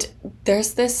 And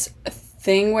there's this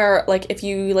thing where, like, if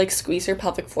you, like, squeeze your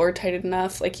pelvic floor tight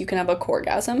enough, like, you can have a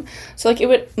orgasm. So, like, it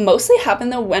would mostly happen,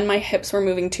 though, when my hips were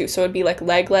moving, too. So, it'd be, like,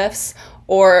 leg lifts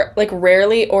or, like,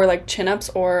 rarely, or, like, chin-ups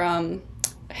or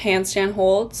handstand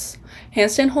holds.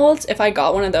 Handstand holds, if I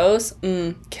got one of those,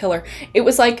 killer. It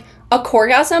was, like, a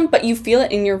orgasm, but you feel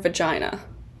it in your vagina.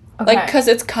 Okay. Like, because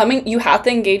it's coming, you have to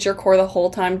engage your core the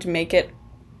whole time to make it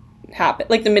happen.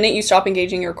 Like, the minute you stop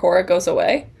engaging your core, it goes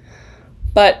away.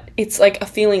 But it's, like, a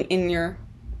feeling in your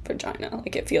vagina.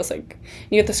 Like, it feels like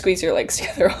you have to squeeze your legs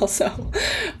together also.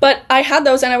 But I had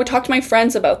those, and I would talk to my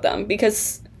friends about them,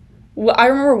 because I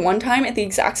remember one time, at the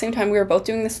exact same time, we were both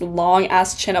doing this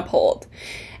long-ass chin-up hold.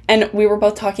 And we were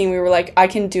both talking, we were like, I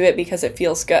can do it because it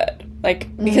feels good.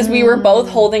 Like, because we were both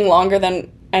holding longer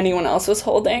than anyone else was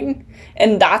holding.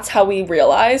 And that's how we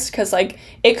realized, because, like,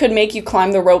 it could make you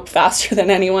climb the rope faster than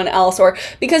anyone else. Or,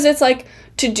 because it's, like,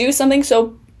 to do something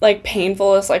so, like,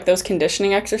 painful as, like, those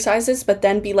conditioning exercises, but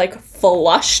then be, like,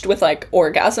 flushed with, like,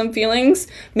 orgasm feelings,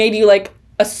 made you, like,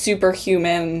 a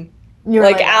superhuman,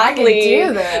 like, athlete. I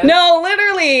can do this. No,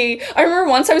 literally. I remember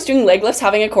once I was doing leg lifts,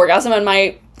 having a orgasm, and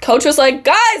my coach was like,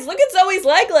 guys, look at Zoe's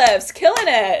leg lifts, killing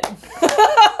it.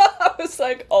 I was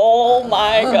like, oh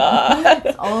my god.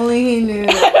 If only he knew.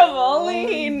 If only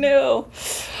he knew.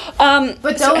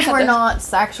 But those were not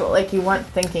sexual. Like, you weren't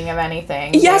thinking of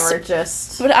anything. Yes. They were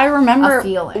just But I remember a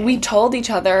feeling. we told each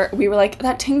other, we were like,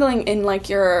 that tingling in, like,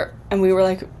 your... And we were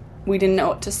like, we didn't know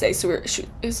what to say. So it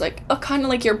was like, oh, kind of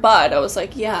like your butt. I was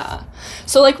like, yeah.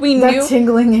 So, like, we knew... That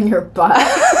tingling in your butt?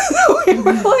 we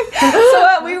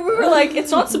were like,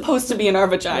 it's not supposed to be in our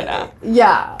vagina.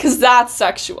 Yeah. Because that's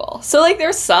sexual. So, like,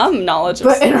 there's some knowledge of...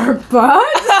 But in her butt?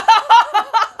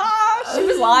 She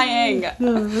was lying.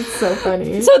 Oh, that's so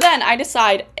funny. So then I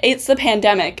decide it's the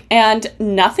pandemic and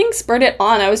nothing spurred it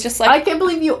on. I was just like... I can't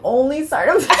believe you only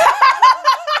started in the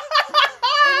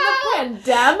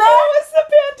pandemic? It was the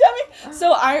pandemic.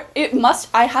 So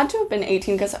I had to have been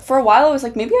 18 because for a while I was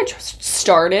like, maybe I just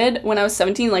started when I was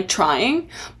 17, like trying.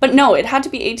 But no, it had to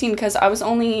be 18 because I was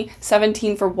only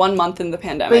 17 for 1 month in the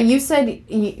pandemic. But you said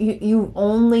you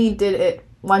only did it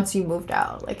once you moved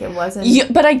out. Like, it wasn't... Yeah,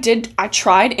 but I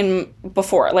tried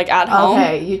before, like at home.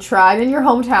 Okay, you tried in your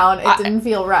hometown. It didn't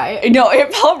feel right. No,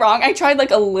 it felt wrong. I tried like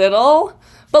a little,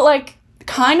 but like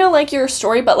kind of like your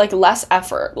story, but like less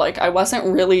effort. Like, I wasn't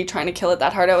really trying to kill it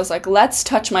that hard. I was like, let's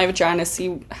touch my vagina,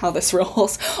 see how this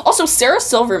rolls. Also, Sarah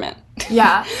Silverman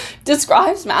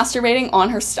describes masturbating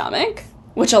on her stomach,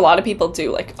 which a lot of people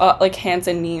do, like hands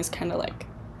and knees, kind of like...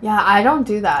 Yeah, I don't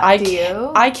do that. Do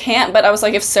you? I can't, but I was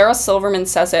like, if Sarah Silverman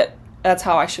says it, that's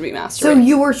how I should be masturbating. So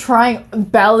you were trying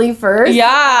belly first?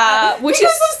 Yeah, which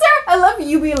because of Sarah. I love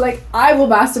you being like, I will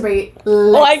masturbate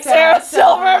like Sarah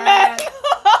Silverman.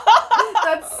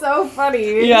 That's so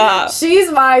funny. Yeah.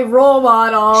 She's my role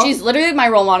model. She's literally my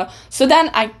role model. So then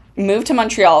I moved to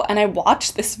Montreal and I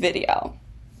watched this video.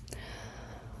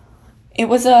 It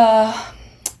was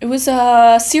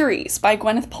a series by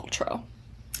Gwyneth Paltrow.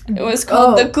 It was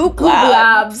called The Goop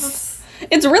Labs.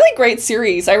 It's a really great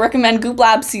series. I recommend Goop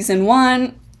Labs Season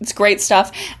 1. It's great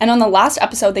stuff. And on the last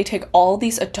episode, they take all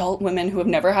these adult women who have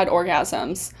never had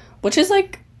orgasms, which is,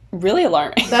 like, really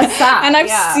alarming. That's sad. And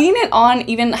I've seen it on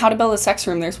even How to Build a Sex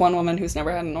Room. There's one woman who's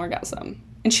never had an orgasm.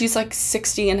 And she's, like,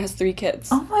 60 and has 3 kids.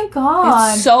 Oh, my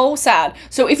God. It's so sad.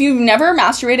 So if you've never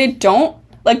masturbated, don't,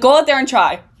 like, go out there and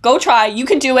try. Go try. You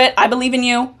can do it. I believe in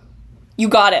you. You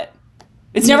got it.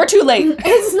 It's never too late.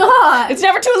 It's not. It's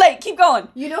never too late. Keep going.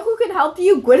 You know who can help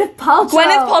you? Gwyneth Paltrow.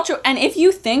 Gwyneth Paltrow. And if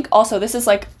you think, also, this is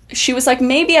like, she was like,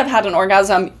 maybe I've had an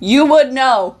orgasm. You would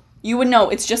know. You would know.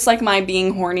 It's just like my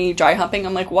being horny, dry humping.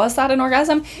 I'm like, was that an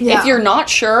orgasm? Yeah. If you're not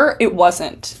sure, it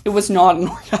wasn't. It was not an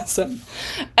orgasm.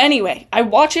 Anyway, I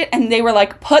watch it and they were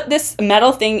like, put this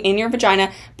metal thing in your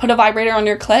vagina, put a vibrator on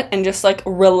your clit, and just like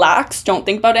relax. Don't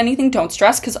think about anything. Don't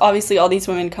stress. Because obviously all these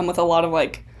women come with a lot of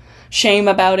like shame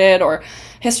about it or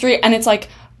history, and it's like,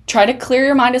 try to clear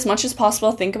your mind as much as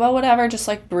possible, think about whatever, just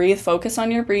like breathe, focus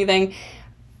on your breathing,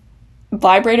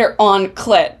 vibrator on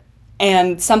clit,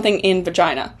 and something in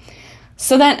vagina.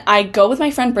 So then I go with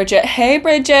my friend Bridget. Hey,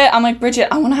 Bridget. I'm like, Bridget,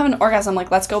 I want to have an orgasm. Like,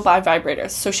 let's go buy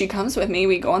vibrators. So she comes with me.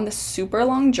 We go on this super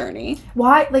long journey.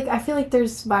 Why? Like, I feel like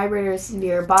there's vibrators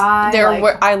nearby.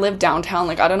 Where I live downtown.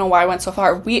 Like, I don't know why I went so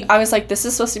far. I was like, this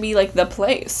is supposed to be, like, the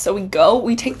place. So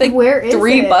we take, like, where is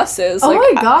 3 it? buses. Oh,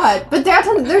 like, my God. But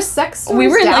downtown, there's sex stores we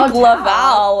were in, downtown. like,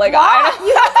 Laval. Like,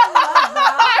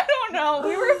 I don't know.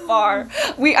 We were far.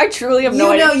 I truly have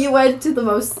no idea. You know, you went to the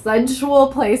most sensual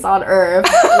place on earth.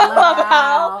 Laval.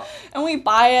 And we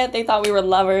buy it. They thought we were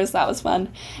lovers. That was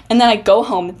fun. And then I go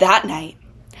home that night.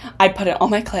 I put it on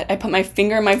my clit. I put my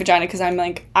finger in my vagina because I'm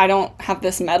like, I don't have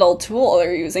this metal tool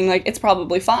they're using. Like, it's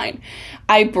probably fine.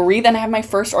 I breathe and I have my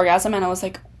first orgasm and I was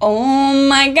like, oh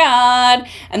my God.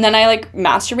 And then I like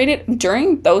masturbated.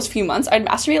 During those few months, I'd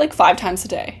masturbate like 5 times a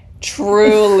day.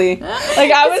 Truly.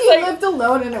 Like, I was like, lived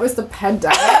alone and it was the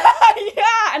pandemic.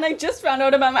 Yeah, and I just found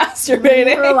out about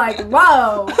masturbating. You were like,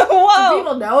 whoa. Do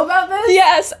people know about this?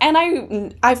 Yes,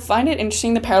 and I find it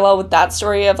interesting, the parallel with that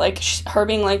story of like her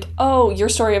being like, oh, your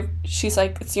story of, she's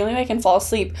like, it's the only way I can fall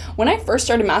asleep. When I first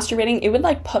started masturbating, it would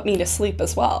like put me to sleep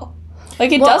as well.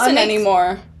 Like, it doesn't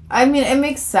anymore. I mean, it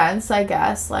makes sense, I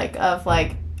guess, like, of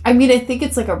like, I mean, I think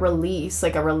it's like a release,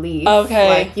 like a relief. Okay.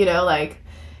 Like, you know, like,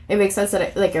 it makes sense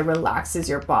that it relaxes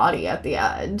your body at the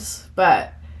end.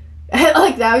 But,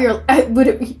 like, now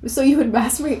so you would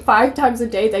masturbate 5 times a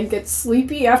day, then get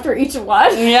sleepy after each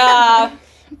one? Yeah.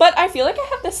 But I feel like I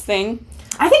have this thing.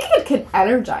 I think it can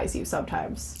energize you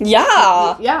sometimes.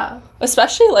 Yeah. Yeah.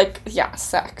 Especially, like,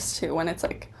 sex, too, when it's,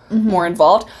 like, more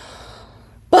involved.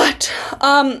 But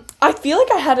I feel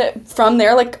like I had it from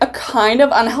there, like, a kind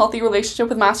of unhealthy relationship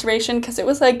with masturbation, because it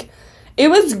was, like, it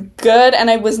was good, and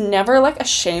I was never, like,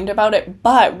 ashamed about it.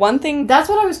 But one thing... That's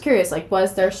what I was curious. Like,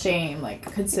 was there shame, like,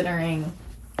 considering...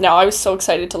 No, I was so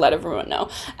excited to let everyone know.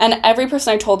 And every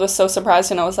person I told was so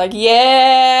surprised, and I was like,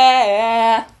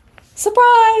 yeah!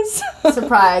 Surprise!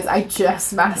 Surprise, I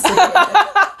just masturbated.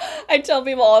 I tell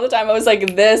people all the time, I was like,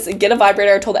 get a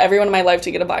vibrator. I told everyone in my life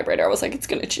to get a vibrator. I was like, it's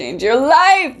going to change your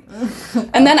life.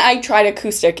 And then I tried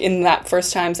acoustic in that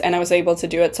first times, and I was able to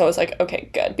do it. So I was like,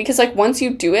 okay, good. Because, like, once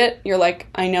you do it, you're like,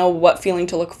 I know what feeling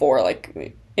to look for.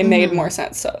 Like, it made more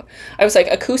sense. So I was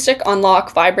like, acoustic,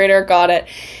 unlock, vibrator, got it.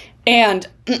 And,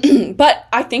 but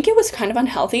I think it was kind of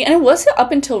unhealthy. And it was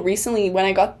up until recently when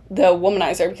I got the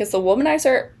womanizer, because the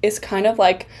womanizer is kind of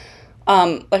like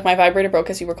my vibrator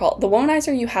broke, as you recall. The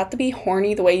womanizer, you have to be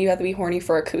horny the way you have to be horny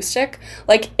for acoustic.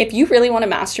 Like, if you really want to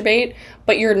masturbate,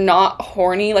 but you're not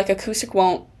horny, like, acoustic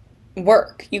won't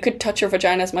work. You could touch your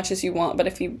vagina as much as you want, but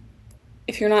if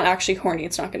you're not actually horny,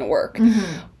 it's not going to work.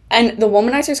 And the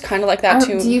womanizer is kind of like that,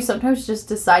 too. Do you sometimes just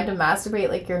decide to masturbate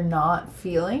like you're not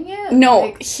feeling it? No.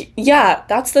 Like, yeah,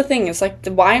 that's the thing. Is like,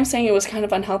 why I'm saying it was kind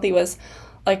of unhealthy was,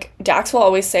 like, Dax will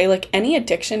always say, like, any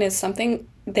addiction is something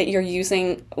that you're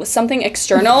using, something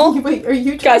external. Wait, are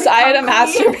you Guys, I had a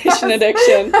masturbation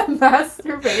addiction.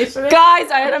 Masturbation?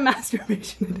 Guys, I had a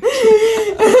masturbation addiction.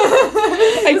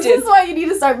 I did. This is why you need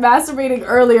to start masturbating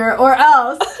earlier, or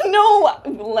else. No,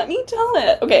 let me tell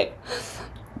it. Okay.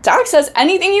 Dax says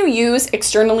anything you use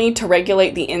externally to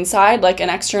regulate the inside, like an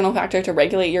external factor to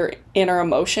regulate your inner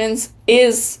emotions,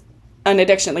 is an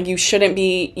addiction. Like, you should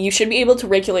be able to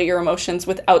regulate your emotions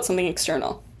without something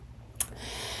external.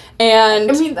 And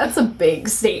I mean, that's a big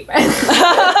statement.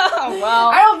 well,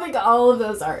 I don't think all of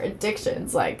those are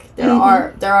addictions. Like, there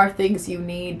are things you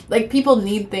need. Like, people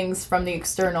need things from the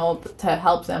external to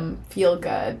help them feel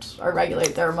good or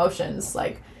regulate their emotions.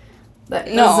 Like, that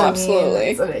doesn't mean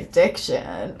it's an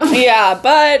addiction. Yeah,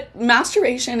 but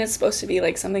masturbation is supposed to be,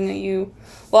 like, something that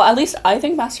well, at least I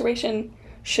think masturbation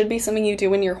should be something you do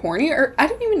when you're horny, or I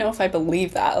don't even know if I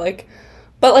believe that. Like,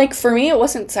 but, like, for me, it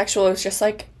wasn't sexual. It was just,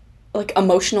 like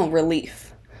emotional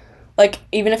relief. Like,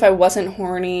 even if I wasn't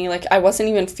horny, like, I wasn't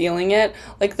even feeling it,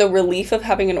 like, the relief of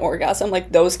having an orgasm,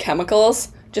 like, those chemicals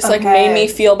just, like, made me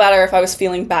feel better if I was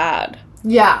feeling bad.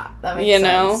 Yeah, that makes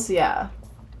sense. Know? Yeah.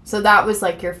 So that was,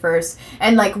 like, your first...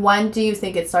 And, like, when do you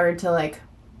think it started to, like,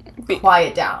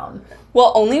 quiet down?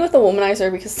 Well, only with the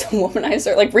womanizer, because the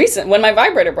womanizer... Like, when my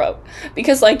vibrator broke.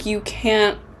 Because, like, you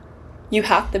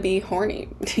have to be horny.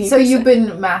 So you've been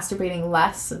masturbating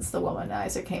less since the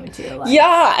womanizer came into your life?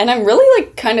 Yeah, and I'm really,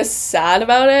 like, kind of sad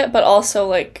about it, but also,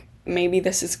 like, maybe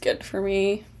this is good for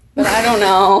me. But I don't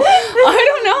know. I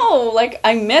don't know. Like,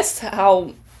 I miss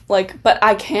how, like... But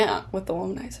I can't with the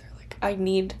womanizer. Like, I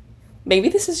need... Maybe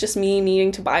this is just me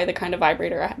needing to buy the kind of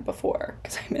vibrator I had before,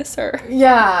 because I miss her.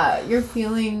 Yeah, you're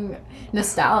feeling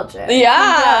nostalgic.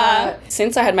 Yeah.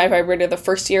 Since I had my vibrator the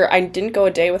first year, I didn't go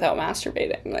a day without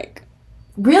masturbating. Like,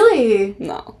 really?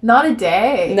 No. Not a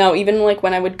day? No, even, like,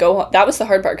 when I would go home, that was the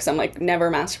hard part, because I'm, like, never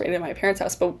masturbated at my parents'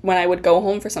 house, but when I would go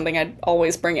home for something, I'd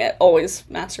always bring it, always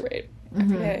masturbate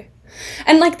every day.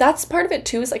 And, like, that's part of it,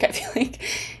 too, is, like, I feel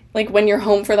like, when you're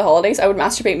home for the holidays, I would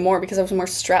masturbate more because I was more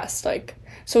stressed, like...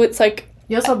 So it's like...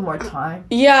 You also have more time.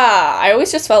 Yeah. I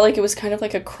always just felt like it was kind of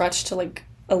like a crutch to, like,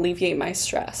 alleviate my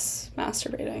stress,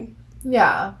 masturbating.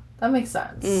 Yeah. That makes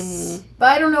sense. Mm-hmm. But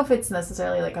I don't know if it's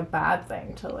necessarily, like, a bad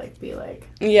thing to, like, be, like...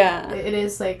 Yeah. It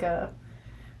is, like, a...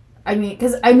 I mean,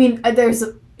 because, I mean, there's...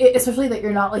 Especially that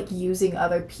you're not, like, using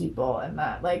other people and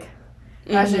that, like...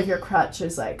 Imagine if your crutch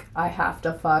is, like, I have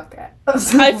to fuck.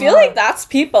 I feel like that's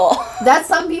people. That's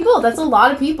some people. That's a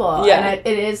lot of people. Yeah. And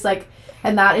it is, like...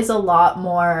 And that is a lot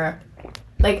more,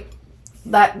 like,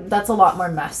 that's a lot more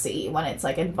messy when it's,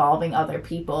 like, involving other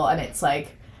people and it's,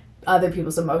 like, other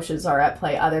people's emotions are at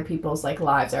play, other people's, like,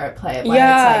 lives are at play. When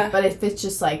yeah. It's, like, but if it's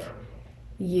just, like,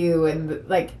 you and,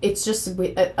 like, it's just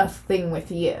a thing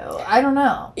with you. I don't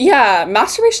know. Yeah,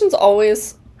 masturbation's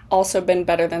always also been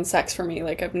better than sex for me.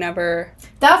 Like, I've never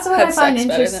That's what had I find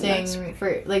sex interesting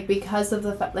for, like, because of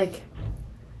the fact, like,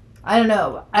 I don't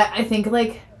know. I think,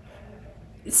 like...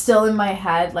 Still in my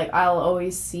head, like, I'll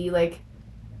always see, like,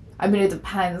 I mean, it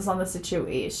depends on the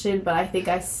situation, but I think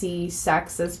I see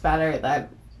sex as better than,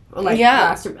 like,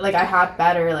 like, I have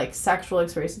better, like, sexual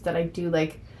experiences that I do,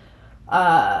 like,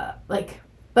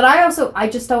 but I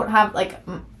just don't have, like,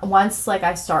 once, like,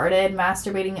 I started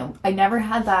masturbating, I never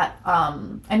had that,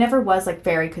 I never was, like,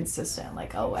 very consistent,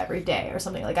 like, oh, every day or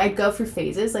something. Like, I'd go through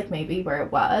phases, like, maybe where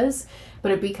it was,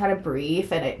 but it'd be kind of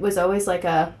brief, and it was always, like,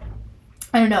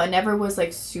 I don't know, it never was,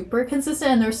 like, super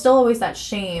consistent, and there was still always that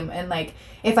shame, and, like,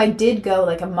 if I did go,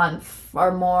 like, a month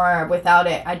or more without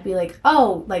it, I'd be like,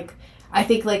 oh, like, I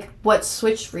think, like, what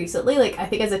switched recently, like, I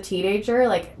think as a teenager,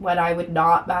 like, when I would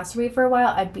not masturbate for a while,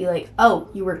 I'd be like, oh,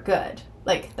 you were good.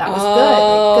 like, that was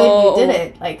good. Like, good, you did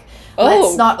it. Like,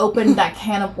 let's Oh. not open that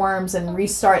can of worms and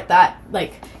restart that,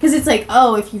 like, because it's like,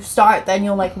 oh, if you start, then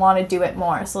you'll, like, want to do it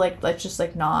more. So, like, let's just,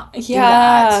 like, not do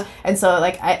that. And so,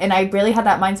 like, I really had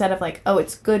that mindset of, like, oh,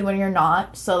 it's good when you're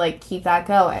not, so, like, keep that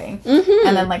going. Mm-hmm.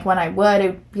 And then, like, when I would, it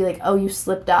would be like, oh, you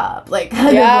slipped up. Like,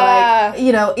 kind Yeah. of, like,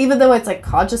 you know, even though it's, like,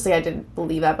 consciously I didn't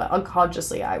believe that, but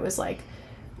unconsciously I was, like,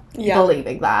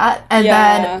 believing that. And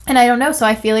then, and I don't know, so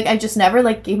I feel like I just never,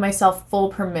 like, gave myself full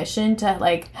permission to,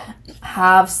 like,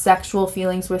 have sexual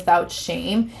feelings without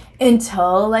shame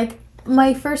until, like,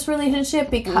 my first relationship,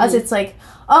 because it's like,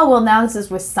 oh, well, now this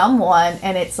is with someone,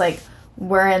 and it's like,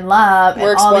 we're in love,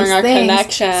 We're and all exploring these our things.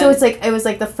 connection. So it's like, it was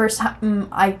like the first time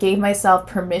I gave myself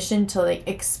permission to, like,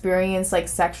 experience, like,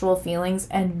 sexual feelings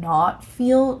and not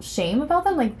feel shame about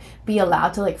them, like, be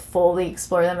allowed to, like, fully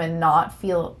explore them and not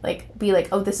feel, like, be like,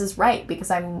 oh, this is right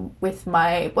because I'm with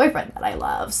my boyfriend that I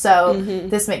love, so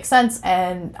this makes sense,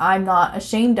 and I'm not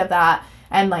ashamed of that.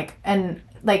 And it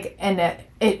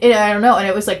I don't know, and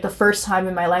it was like the first time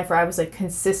in my life where I was, like,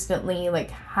 consistently,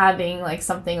 like, having, like,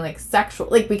 something, like, sexual,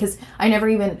 like, because I never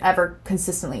even ever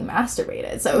consistently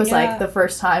masturbated, so it was like the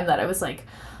first time that I was like,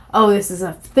 oh, this is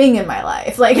a thing in my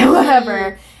life, like,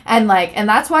 whatever. And like, and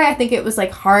that's why I think it was,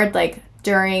 like, hard, like,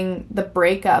 during the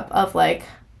breakup of, like,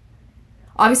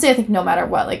 obviously I think no matter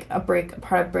what, like,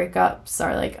 part of breakups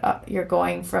are, like, you're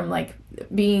going from, like,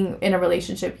 being in a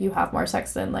relationship, you have more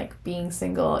sex than, like, being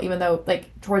single, even though, like,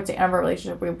 towards the end of our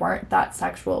relationship we weren't that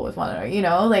sexual with one another, you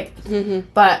know, like,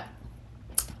 but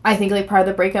I think, like, part of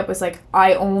the breakup was, like,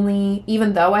 I only,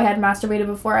 even though I had masturbated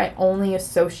before, I only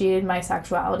associated my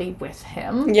sexuality with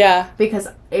him, because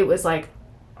it was, like,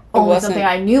 only something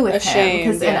I knew with him,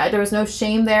 because there was no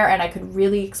shame there, and I could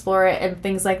really explore it and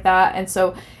things like that. And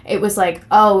so it was like,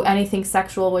 oh, anything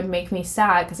sexual would make me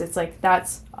sad, because it's like,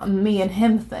 that's a me and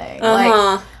him thing.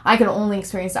 Like, I could only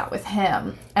experience that with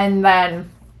him.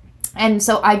 And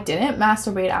so I didn't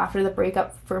masturbate after the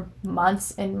breakup for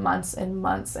months and months and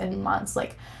months and months.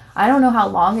 Like, I don't know how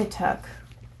long it took,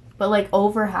 but, like,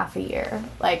 over half a year,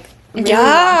 like, really long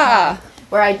time,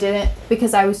 where I didn't,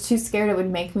 because I was too scared it would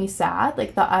make me sad,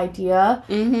 like, the idea.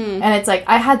 And it's like,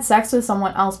 I had sex with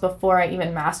someone else before I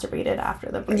even masturbated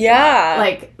after the breakup.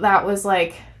 Like, that was,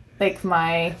 like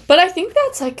my... But I think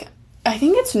that's, like, I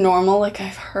think it's normal. Like,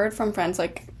 I've heard from friends,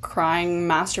 like, crying,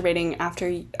 masturbating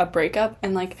after a breakup,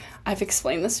 and, like, I've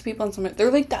explained this to people, and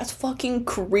they're like, that's fucking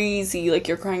crazy, like,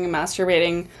 you're crying and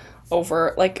masturbating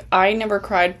over, like, I never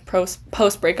cried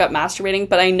post-breakup masturbating,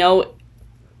 but I know,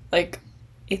 like,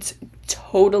 it's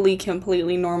totally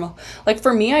completely normal. Like,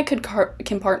 for me, I could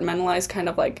compartmentalize kind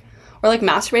of, like, or, like,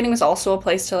 masturbating was also a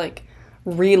place to, like,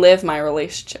 relive my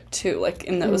relationship too, like,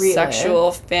 in those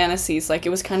sexual fantasies. Like, it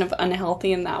was kind of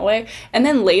unhealthy in that way. And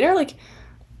then later, like,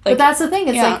 but that's the thing,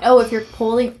 it's like, oh, if you're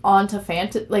holding on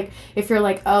to like, if you're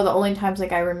like, oh, the only times,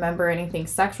 like, I remember anything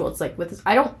sexual, it's like, with this,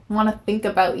 I don't want to think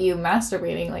about you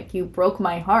masturbating, like, you broke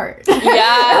my heart. Like,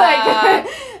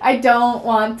 I don't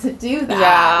want to do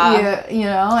that. You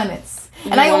know, and it's,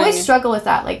 and I always struggle with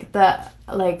that,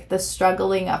 like, the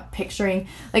struggling of picturing,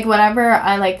 like, whenever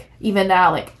I, like, even now,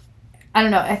 like, I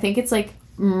don't know, I think it's, like,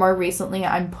 more recently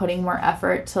I'm putting more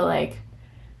effort to, like,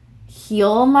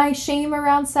 heal my shame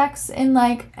around sex and,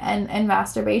 like, and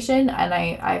masturbation, and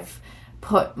I've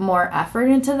put more effort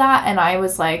into that. And I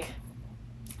was like,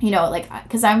 you know, like,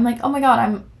 because I'm like, oh my god,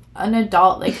 I'm an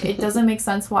adult, like, it doesn't make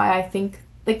sense why I think,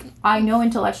 like, I know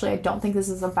intellectually I don't think this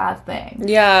is a bad thing.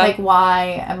 Like,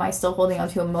 why am I still holding on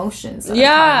to emotions that are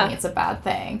telling me it's a bad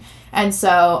thing? And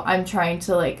so I'm trying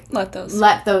to, like, let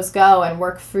those go and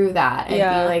work through that and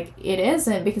be like, it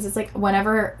isn't, because it's like,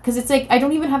 whenever, because it's like, I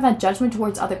don't even have that judgment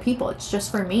towards other people, it's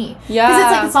just for me. Because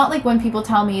it's like, it's not like when people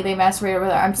tell me they masturbate over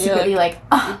there, I'm secretly like,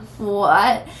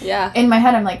 what? In my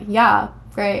head I'm like,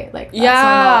 great, like,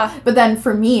 that's normal. But then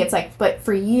for me it's like, but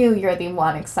for you, you're the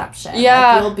one exception.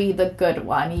 Like, you'll be the good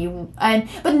one.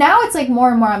 But now it's like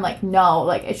more and more I'm like, no,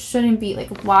 like, it shouldn't be,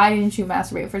 like, why didn't you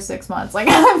masturbate for 6 months? Like,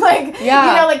 I'm like, you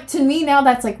know, like, to me now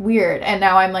that's, like, weird. And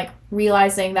now I'm, like,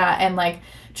 realizing that, and, like,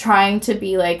 trying to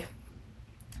be, like,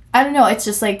 I don't know, it's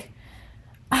just like,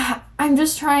 I'm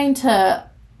just trying to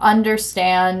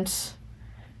understand,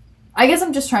 I guess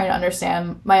I'm just trying to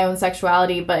understand my own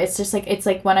sexuality. But it's just like, it's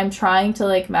like when I'm trying to,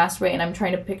 like, masturbate and I'm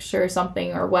trying to picture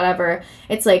something or whatever,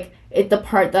 it's like, the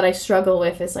part that I struggle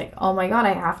with is like, oh my god,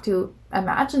 I have to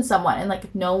imagine someone, and,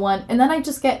 like, no one, and then I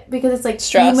just get, because it's like,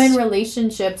 stressed. Human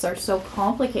relationships are so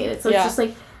complicated, so it's just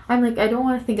like, I'm like, I don't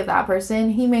want to think of that person,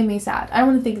 he made me sad. I don't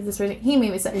want to think of this person, he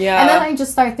made me sad. And then I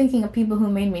just start thinking of people who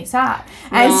made me sad.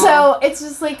 And so it's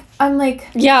just like, I'm like,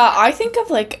 I think of,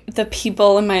 like, the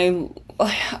people in my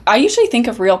I usually think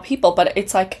of real people, but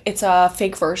it's like it's a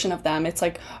fake version of them. It's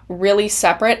like really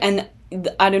separate, and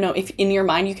I don't know if in your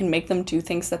mind you can make them do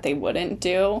things that they wouldn't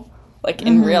do, like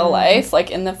in real life,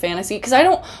 like in the fantasy. Because I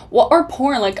don't, or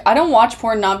porn, like I don't watch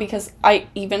porn not because I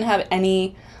even have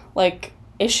any like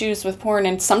issues with porn,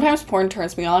 and sometimes porn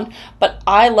turns me on, but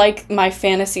I like my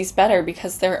fantasies better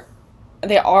because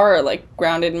they are like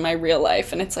grounded in my real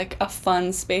life, and it's like a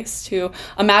fun space to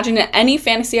imagine that any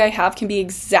fantasy I have can be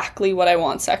exactly what I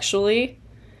want sexually,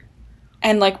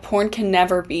 and like porn can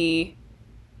never be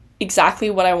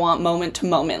exactly what I want moment to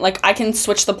moment. Like I can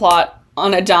switch the plot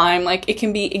on a dime, like it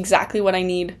can be exactly what I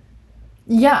need.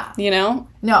 Yeah. You know?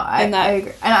 No, I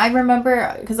agree. And I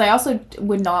remember, because I also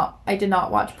I did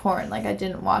not watch porn. Like, I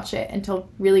didn't watch it until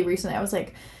really recently. I was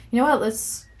like, you know what,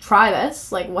 let's try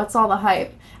this. Like, what's all the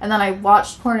hype? And then I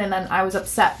watched porn, and then I was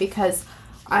upset because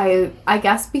I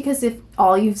guess because if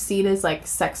all you've seen is, like,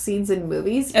 sex scenes in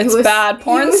movies... It's bad.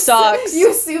 Porn sucks. You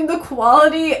assume the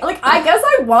quality... Like, I guess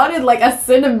I wanted, like, a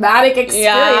cinematic experience.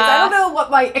 Yeah. I don't know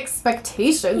what my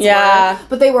expectations were,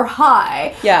 but they were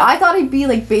high. Yeah. I thought it'd be,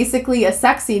 like, basically a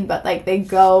sex scene, but, like, they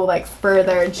go, like,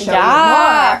 further and show you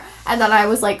more. And then I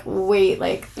was like, wait,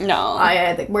 like... No.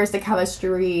 Where's the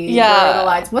chemistry? Yeah. Where are the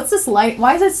lines? What's this light?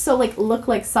 Why does it so, like, look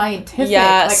like scientific?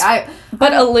 Yes. Like,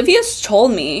 But Olivia's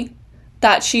told me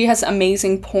that she has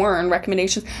amazing porn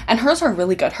recommendations, and hers are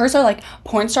really good. Hers are like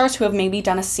porn stars who have maybe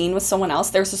done a scene with someone else.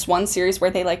 There's this one series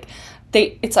where they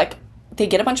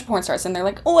get a bunch of porn stars and they're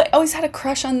like, oh, I always had a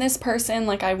crush on this person,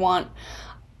 like I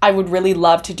would really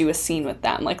love to do a scene with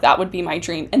them, like that would be my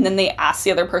dream. And then they ask the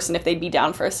other person if they'd be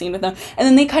down for a scene with them, and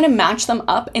then they kind of match them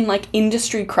up in like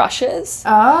industry crushes.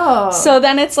 Oh. So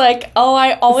then it's like, oh,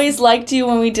 I always liked you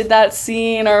when we did that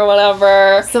scene or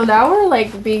whatever. So now we're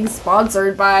like being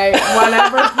sponsored by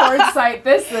whatever porn site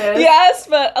this is. Yes,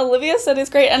 but Olivia said it's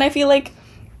great, and I feel like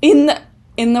in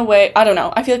the way, I don't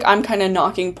know, I feel like I'm kind of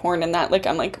knocking porn in that, like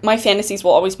I'm like, my fantasies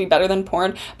will always be better than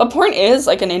porn, but porn is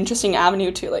like an interesting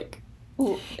avenue to like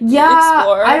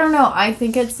explore. I don't know. I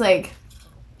think it's like,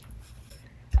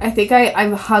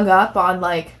 I'm hung up on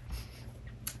like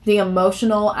the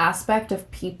emotional aspect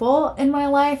of people in my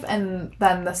life and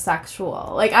then the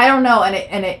sexual. Like, I don't know, and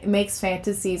it makes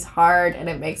fantasies hard, and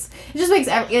and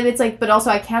it's like, but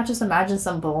also I can't just imagine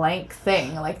some blank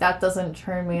thing. Like, that doesn't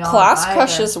turn me on. Class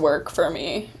crushes work for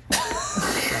me.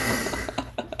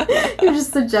 You're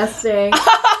just suggesting.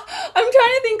 I'm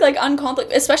trying to think like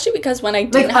uncomplicated, especially because when I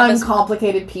didn't like have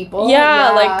uncomplicated people.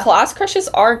 Yeah, like class crushes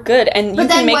are good, and you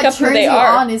can make up who they are. But then what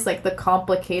turns you on is like the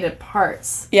complicated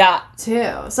parts. Yeah.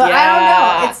 Too. So I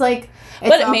don't know. It's like.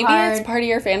 But maybe it's part of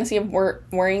your fantasy of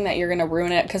worrying that you're gonna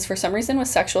ruin it, because for some reason with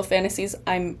sexual fantasies,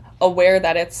 I'm aware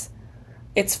that it's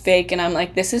fake, and I'm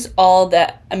like, this is all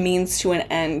that means to an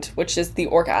end, which is the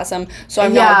orgasm. So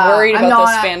I'm not worried about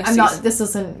those fantasies. This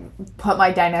doesn't put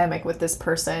my dynamic with this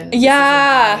person.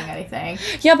 Yeah. This isn't anything.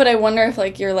 Yeah, but I wonder if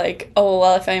like you're like, oh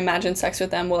well, if I imagine sex with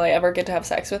them, will I ever get to have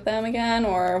sex with them again,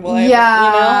 or will I? Yeah.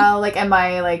 You know? Like, am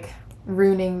I like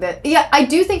ruining that? Yeah, I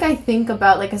do think I think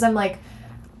about like, because I'm like,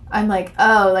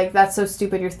 oh, like, that's so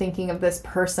stupid. You're thinking of this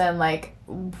person, like,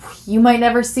 you might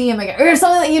never see him again, or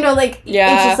something, like, you know, like,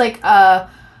 it's just like,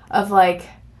 of like,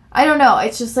 I don't know.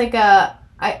 It's just like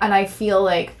I feel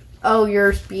like, oh,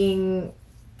 you're being,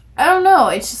 I don't know.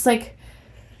 It's just like,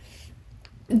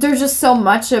 there's just so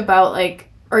much about like,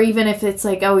 or even if it's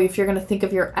like, oh, if you're gonna think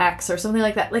of your ex or something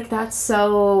like that, like, that's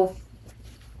so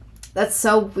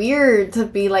weird to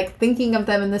be like thinking of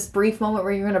them in this brief moment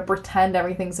where you're gonna pretend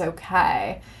everything's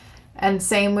okay. And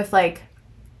same with like,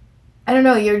 I don't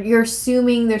know, you're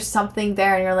assuming there's something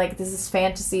there, and you're like, this is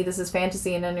fantasy,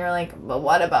 and then you're like, but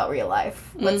what about real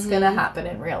life? What's gonna happen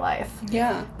in real life?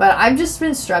 Yeah. But I've just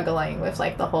been struggling with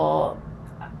like the whole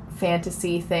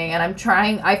fantasy thing, and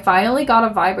I finally got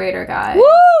a vibrator, guys.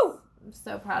 Woo! I'm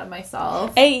so proud of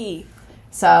myself. Hey.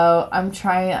 So I'm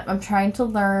trying to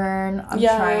learn. I'm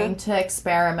trying to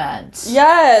experiment.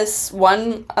 Yes.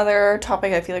 One other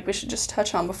topic I feel like we should just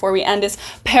touch on before we end is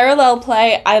parallel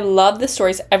play. I love the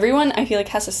stories. Everyone, I feel like,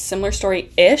 has a similar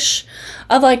story-ish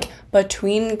of like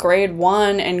between grade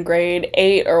 1 and grade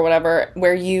 8 or whatever,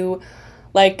 where you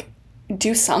like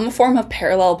do some form of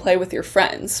parallel play with your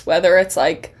friends. Whether it's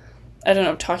like, I don't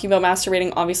know, talking about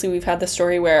masturbating. Obviously, we've had the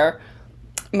story where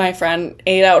my friend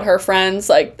ate out her friends.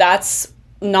 Like, that's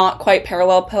not quite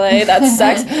parallel play, that's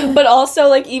sex. But also,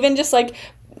 like, even just like,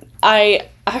 I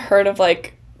heard of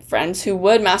like friends who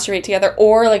would masturbate together,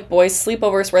 or like boys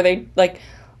sleepovers where they like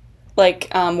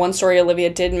one story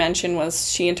Olivia did mention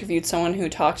was she interviewed someone who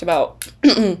talked about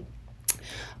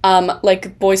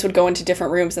like boys would go into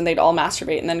different rooms and they'd all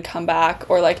masturbate and then come back,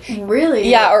 or like Really?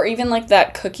 yeah, or even like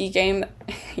that cookie game,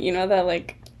 you know, that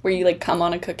like where you like come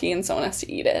on a cookie and someone has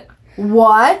to eat it.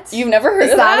 What? You've never heard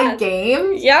Is of that? Is that a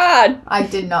game? Yeah. I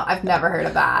did not. I've never heard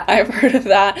of that. I've heard of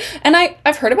that. And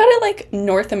I've heard about it like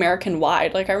North American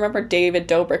wide. Like I remember David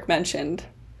Dobrik mentioned.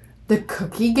 The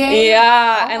cookie game?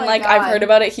 Yeah, Oh and my like God. I've heard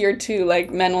about it here too.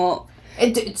 Like men will.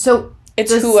 So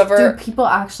It's whoever. Do people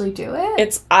actually do it?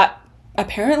 It's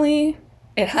apparently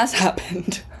it has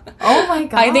happened. Oh my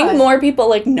God. I think more people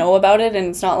like know about it, and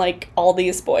it's not like all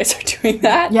these boys are doing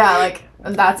that. Yeah, like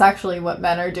that's actually what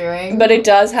men are doing. But it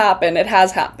does happen. It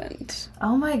has happened.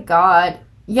 Oh my God.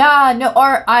 Yeah, no,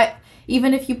 or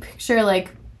even if you picture like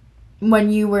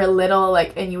when you were little,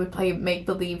 like, and you would play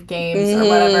make-believe games or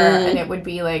whatever, and it would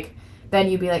be like, then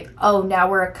you'd be like, oh, now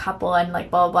we're a couple, and like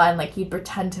blah blah blah, and like you'd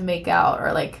pretend to make out,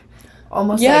 or like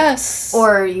almost yes, like,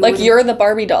 or you like would, you're the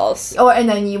Barbie dolls. oh, and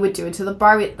then you would do it to the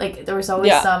Barbie. Like there was always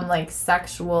Yeah. some like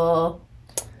sexual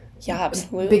Yeah,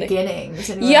 absolutely. beginnings.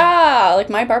 And Yeah, like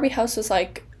my Barbie house was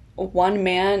like one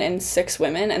man and 6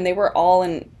 women, and they were all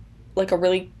in like a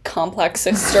really complex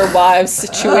sister-wives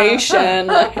situation.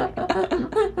 Like,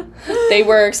 they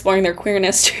were exploring their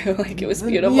queerness too. Like it was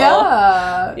beautiful.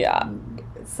 Yeah. Yeah.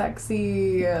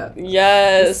 Sexy.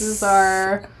 Yes. This is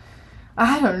our,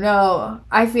 I don't know.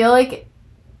 I feel like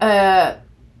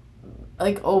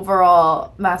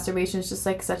overall masturbation is just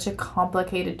like such a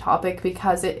complicated topic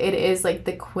because it is like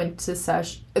the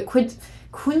quintessential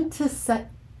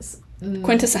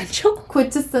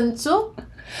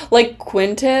Like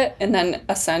quintet and then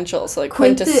essential. So like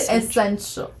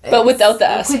quintessential. But without the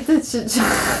S.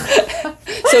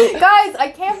 So guys,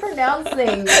 I can't pronounce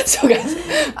things. So guys,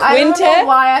 I don't know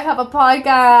why I have a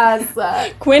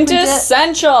podcast.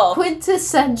 Quintessential.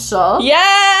 Quintessential.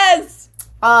 Yes.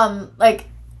 Like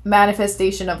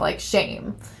manifestation of like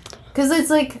shame. Because it's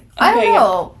like, I don't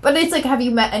know. Yeah. But it's like, have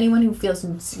you met anyone who feels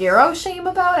zero shame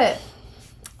about it?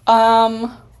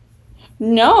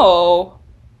 No.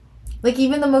 Like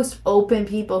even the most open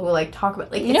people who like talk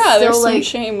about like it's yeah, still there's like some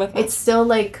shame with it's still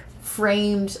like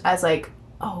framed as like,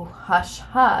 oh, hush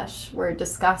hush, we're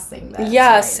discussing this.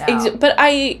 Yes, right now. but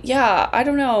I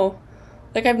don't know.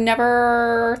 Like I've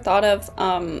never thought of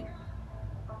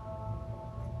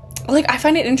like I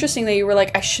find it interesting that you were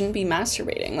like I shouldn't be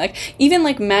masturbating. Like even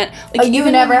like men like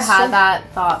you've never had that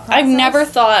thought process? I've never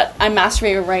thought I'm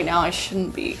masturbating right now, I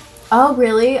shouldn't be. Oh,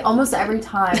 really? Almost every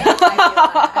time I feel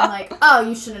that. I'm like, oh,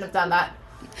 you shouldn't have done that.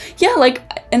 Yeah, like,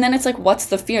 and then it's like, what's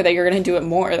the fear that you're going to do it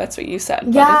more? That's what you said.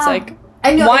 But yeah. It's like,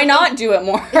 I know, why not do it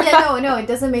more? Yeah, no, it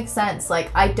doesn't make sense.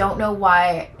 Like, I don't know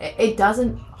why. It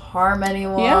doesn't harm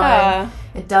anyone. Yeah.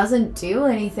 It doesn't do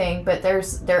anything, but there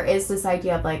is this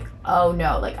idea of like, oh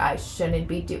no, like I shouldn't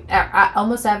be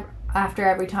almost after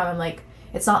every time I'm like,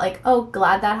 it's not like, oh,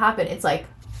 glad that happened. It's like,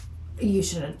 you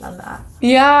shouldn't have done that.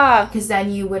 Yeah. Because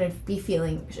then you wouldn't be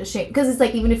feeling ashamed. Because it's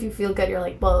like, even if you feel good, you're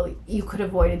like, well, you could have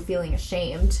avoided feeling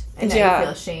ashamed. And then you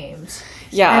feel ashamed.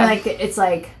 Yeah. And like, it's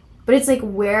like, but it's like,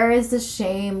 where is the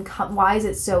shame? Why is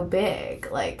it so big?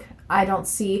 Like, I don't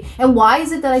see. And why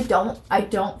is it that I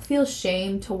don't feel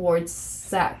shame towards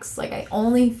sex? Like, I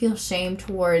only feel shame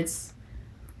towards,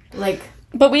 like.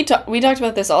 But we talked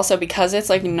about this also because it's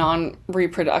like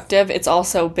non-reproductive. It's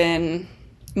also been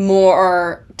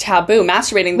more taboo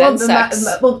masturbating than sex.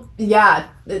 Yeah,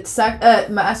 it's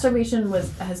masturbation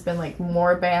has been like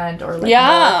more banned or like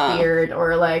more feared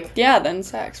or like than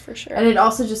sex for sure. And it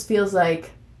also just feels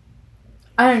like,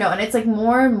 I don't know, and it's like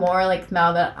more and more like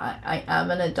now that I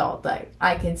am an adult that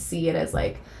I can see it as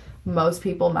like most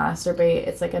people masturbate.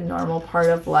 It's like a normal part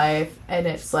of life, and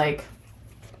it's like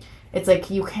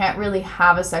you can't really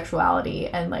have a sexuality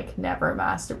and like never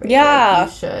masturbate. Yeah,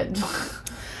 like you should.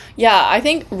 Yeah, I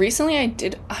think recently I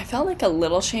felt like a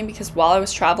little shame because while I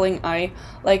was traveling, I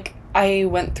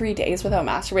went 3 days without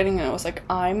masturbating, and I was like,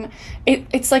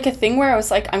 it's like a thing where I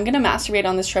was like, I'm gonna masturbate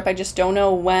on this trip, I just don't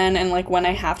know when and like when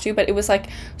I have to, but it was like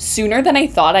sooner than I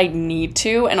thought I'd need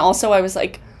to, and also I was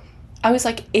like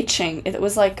itching. It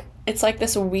was like, it's like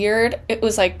this weird, it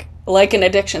was like an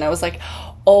addiction. I was like,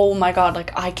 oh my god,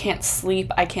 like I can't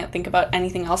sleep, I can't think about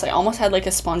anything else. I almost had like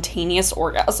a spontaneous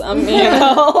orgasm, you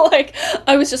know. Like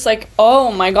I was just like,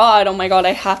 oh my god,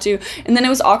 I have to. And then it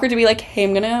was awkward to be like, hey,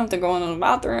 I'm gonna have to go into the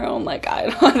bathroom, like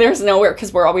there's nowhere,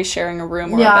 because we're always sharing a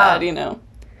room or a bed, you know.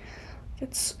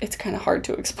 It's kind of hard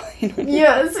to explain.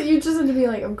 So you just have to be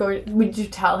like, would you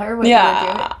tell her what you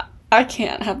were doing? I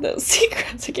can't have those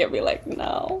secrets. I can't be like,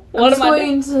 no. What am I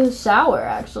doing? To shower,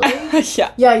 actually.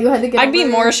 Yeah. Yeah, you had to get I'd be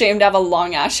more ashamed to have a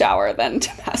long-ass shower than to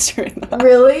masturbate in the bathroom.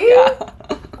 Really? Yeah.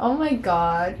 Oh my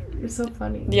god. You're so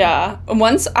funny. Yeah.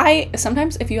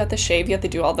 Sometimes if you have to shave, you have to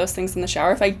do all those things in the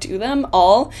shower. If I do them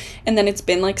all, and then it's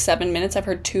been like 7 minutes, I've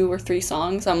heard 2 or 3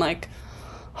 songs, I'm like,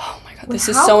 oh my God, this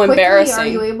is so embarrassing. How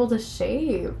quickly are you able to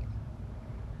shave?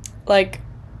 Like,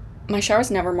 my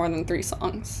shower's never more than 3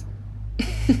 songs.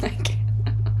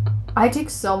 I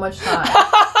take so much time.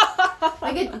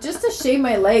 Just to shave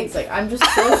my legs, like, I'm just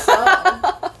so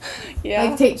slow. Yeah.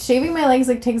 Like, shaving my legs,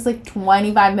 like, takes, like,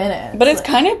 25 minutes. But it's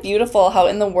kind of beautiful how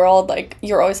in the world, like,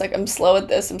 you're always like, I'm slow at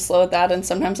this, I'm slow at that, and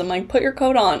sometimes I'm like, put your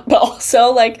coat on. But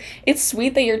also, like, it's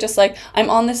sweet that you're just like, I'm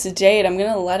on this date, I'm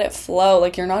gonna let it flow.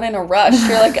 Like, you're not in a rush.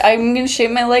 You're like, I'm gonna shave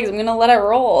my legs, I'm gonna let it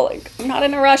roll. Like, I'm not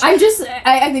in a rush. I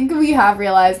think we have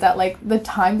realized that, like, the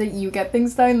time that you get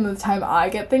things done and the time I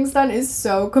get things done is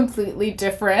so completely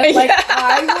different. Like, yeah.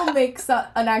 I will make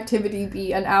an activity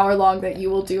be an hour long that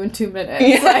you will do in 2 minutes.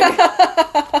 Yeah. Like,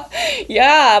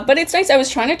 yeah, but it's nice. I was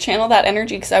trying to channel that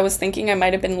energy because I was thinking I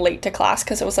might have been late to class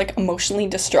because I was like emotionally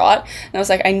distraught, and I was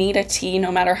like, I need a tea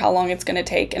no matter how long it's gonna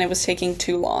take, and it was taking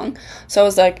too long. So I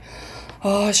was like,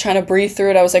 I was trying to breathe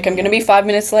through it. I was like, I'm gonna be 5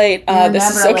 minutes late. This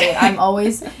is okay.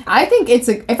 Late. I think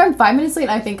if I'm 5 minutes late,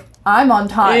 I think I'm on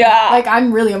time. Yeah. Like,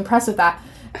 I'm really impressed with that.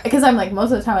 Because I'm like,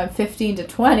 most of the time I'm 15 to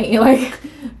 20. Like,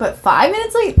 but 5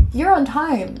 minutes late, you're on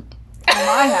time. In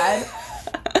my head.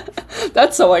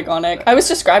 That's so iconic. I was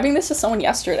describing this to someone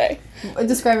yesterday.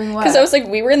 Describing what? Because I was like,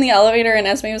 we were in the elevator and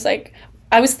Esme was like,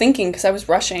 I was thinking because I was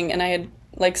rushing and I had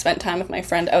like spent time with my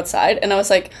friend outside, and I was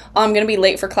like, oh, I'm gonna be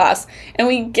late for class. And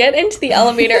we get into the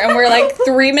elevator and we're like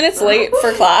 3 minutes late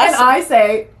for class. And I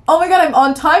say, oh my God, I'm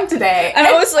on time today. And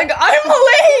I was like, I'm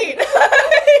late.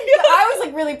 I was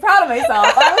like really proud of myself.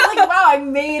 I was like, wow, I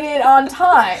made it on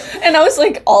time. And I was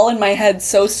like all in my head,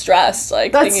 so stressed.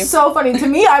 Like, that's thinking, so funny. To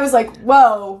me, I was like,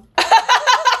 whoa.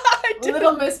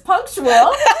 Little Miss Punctual.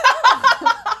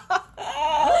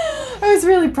 I was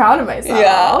really proud of myself.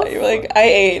 Yeah, you were like, I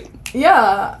ate.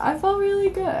 Yeah, I felt really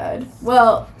good.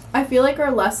 Well, I feel like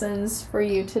our lessons for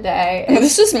you today.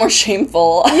 This is more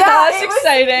shameful. Yeah, that's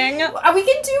exciting. We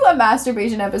can do a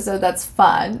masturbation episode that's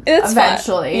fun. It's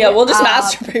eventually. Fun. Yeah, we'll just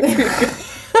masturbate.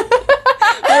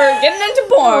 We're getting into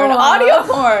porn, audio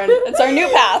porn. It's our new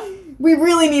path. We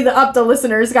really need to up the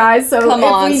listeners, guys. So come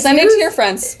on, send it to your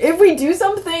friends. If we do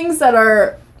some things that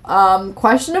are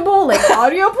questionable, like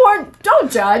audio porn,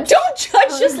 don't judge. Don't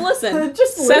judge, just listen.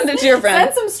 Just send it to your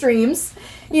friends. Send some streams.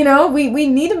 You know, we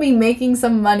need to be making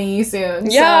some money soon.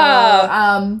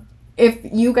 Yeah. So, if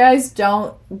you guys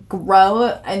don't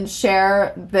grow and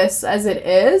share this as it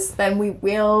is, then we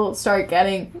will start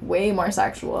getting way more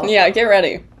sexual. Yeah, get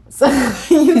ready. So,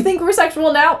 you think we're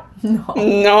sexual now?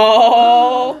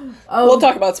 No. We'll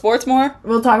talk about sports more.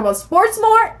 We'll talk about sports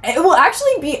more. It will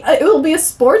actually be a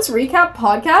sports recap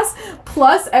podcast,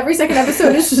 plus every second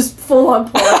episode is just full on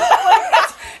porn.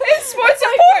 It's sports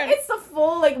and porn. It's the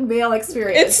full male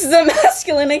experience. It's the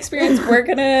masculine experience.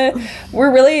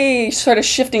 We're really sort of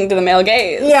shifting to the male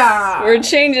gaze. Yeah. We're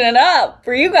changing it up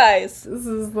for you guys. This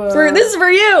is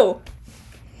for you.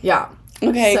 Yeah.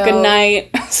 Okay, so, good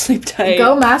night. Sleep tight.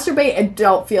 Go masturbate and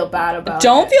don't feel bad about it.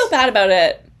 Don't feel bad about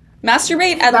it.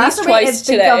 Masturbate at least twice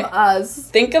today. Think of us.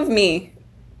 Think of me.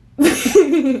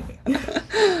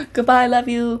 Goodbye, love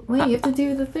you. Wait, you have to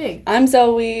do the thing. I'm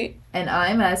Zoe. And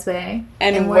I'm Esme.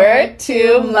 And we're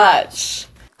too much.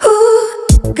 Ooh,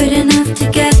 good enough to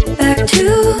get back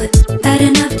to, bad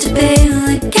enough to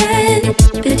bail again.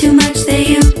 Bit too much that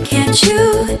you can't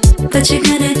chew, but you're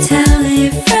gonna tell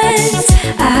your friends.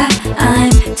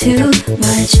 I'm too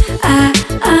much. I'm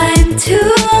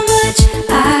too much.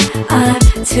 I'm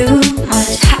too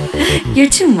much. You're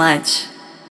too much.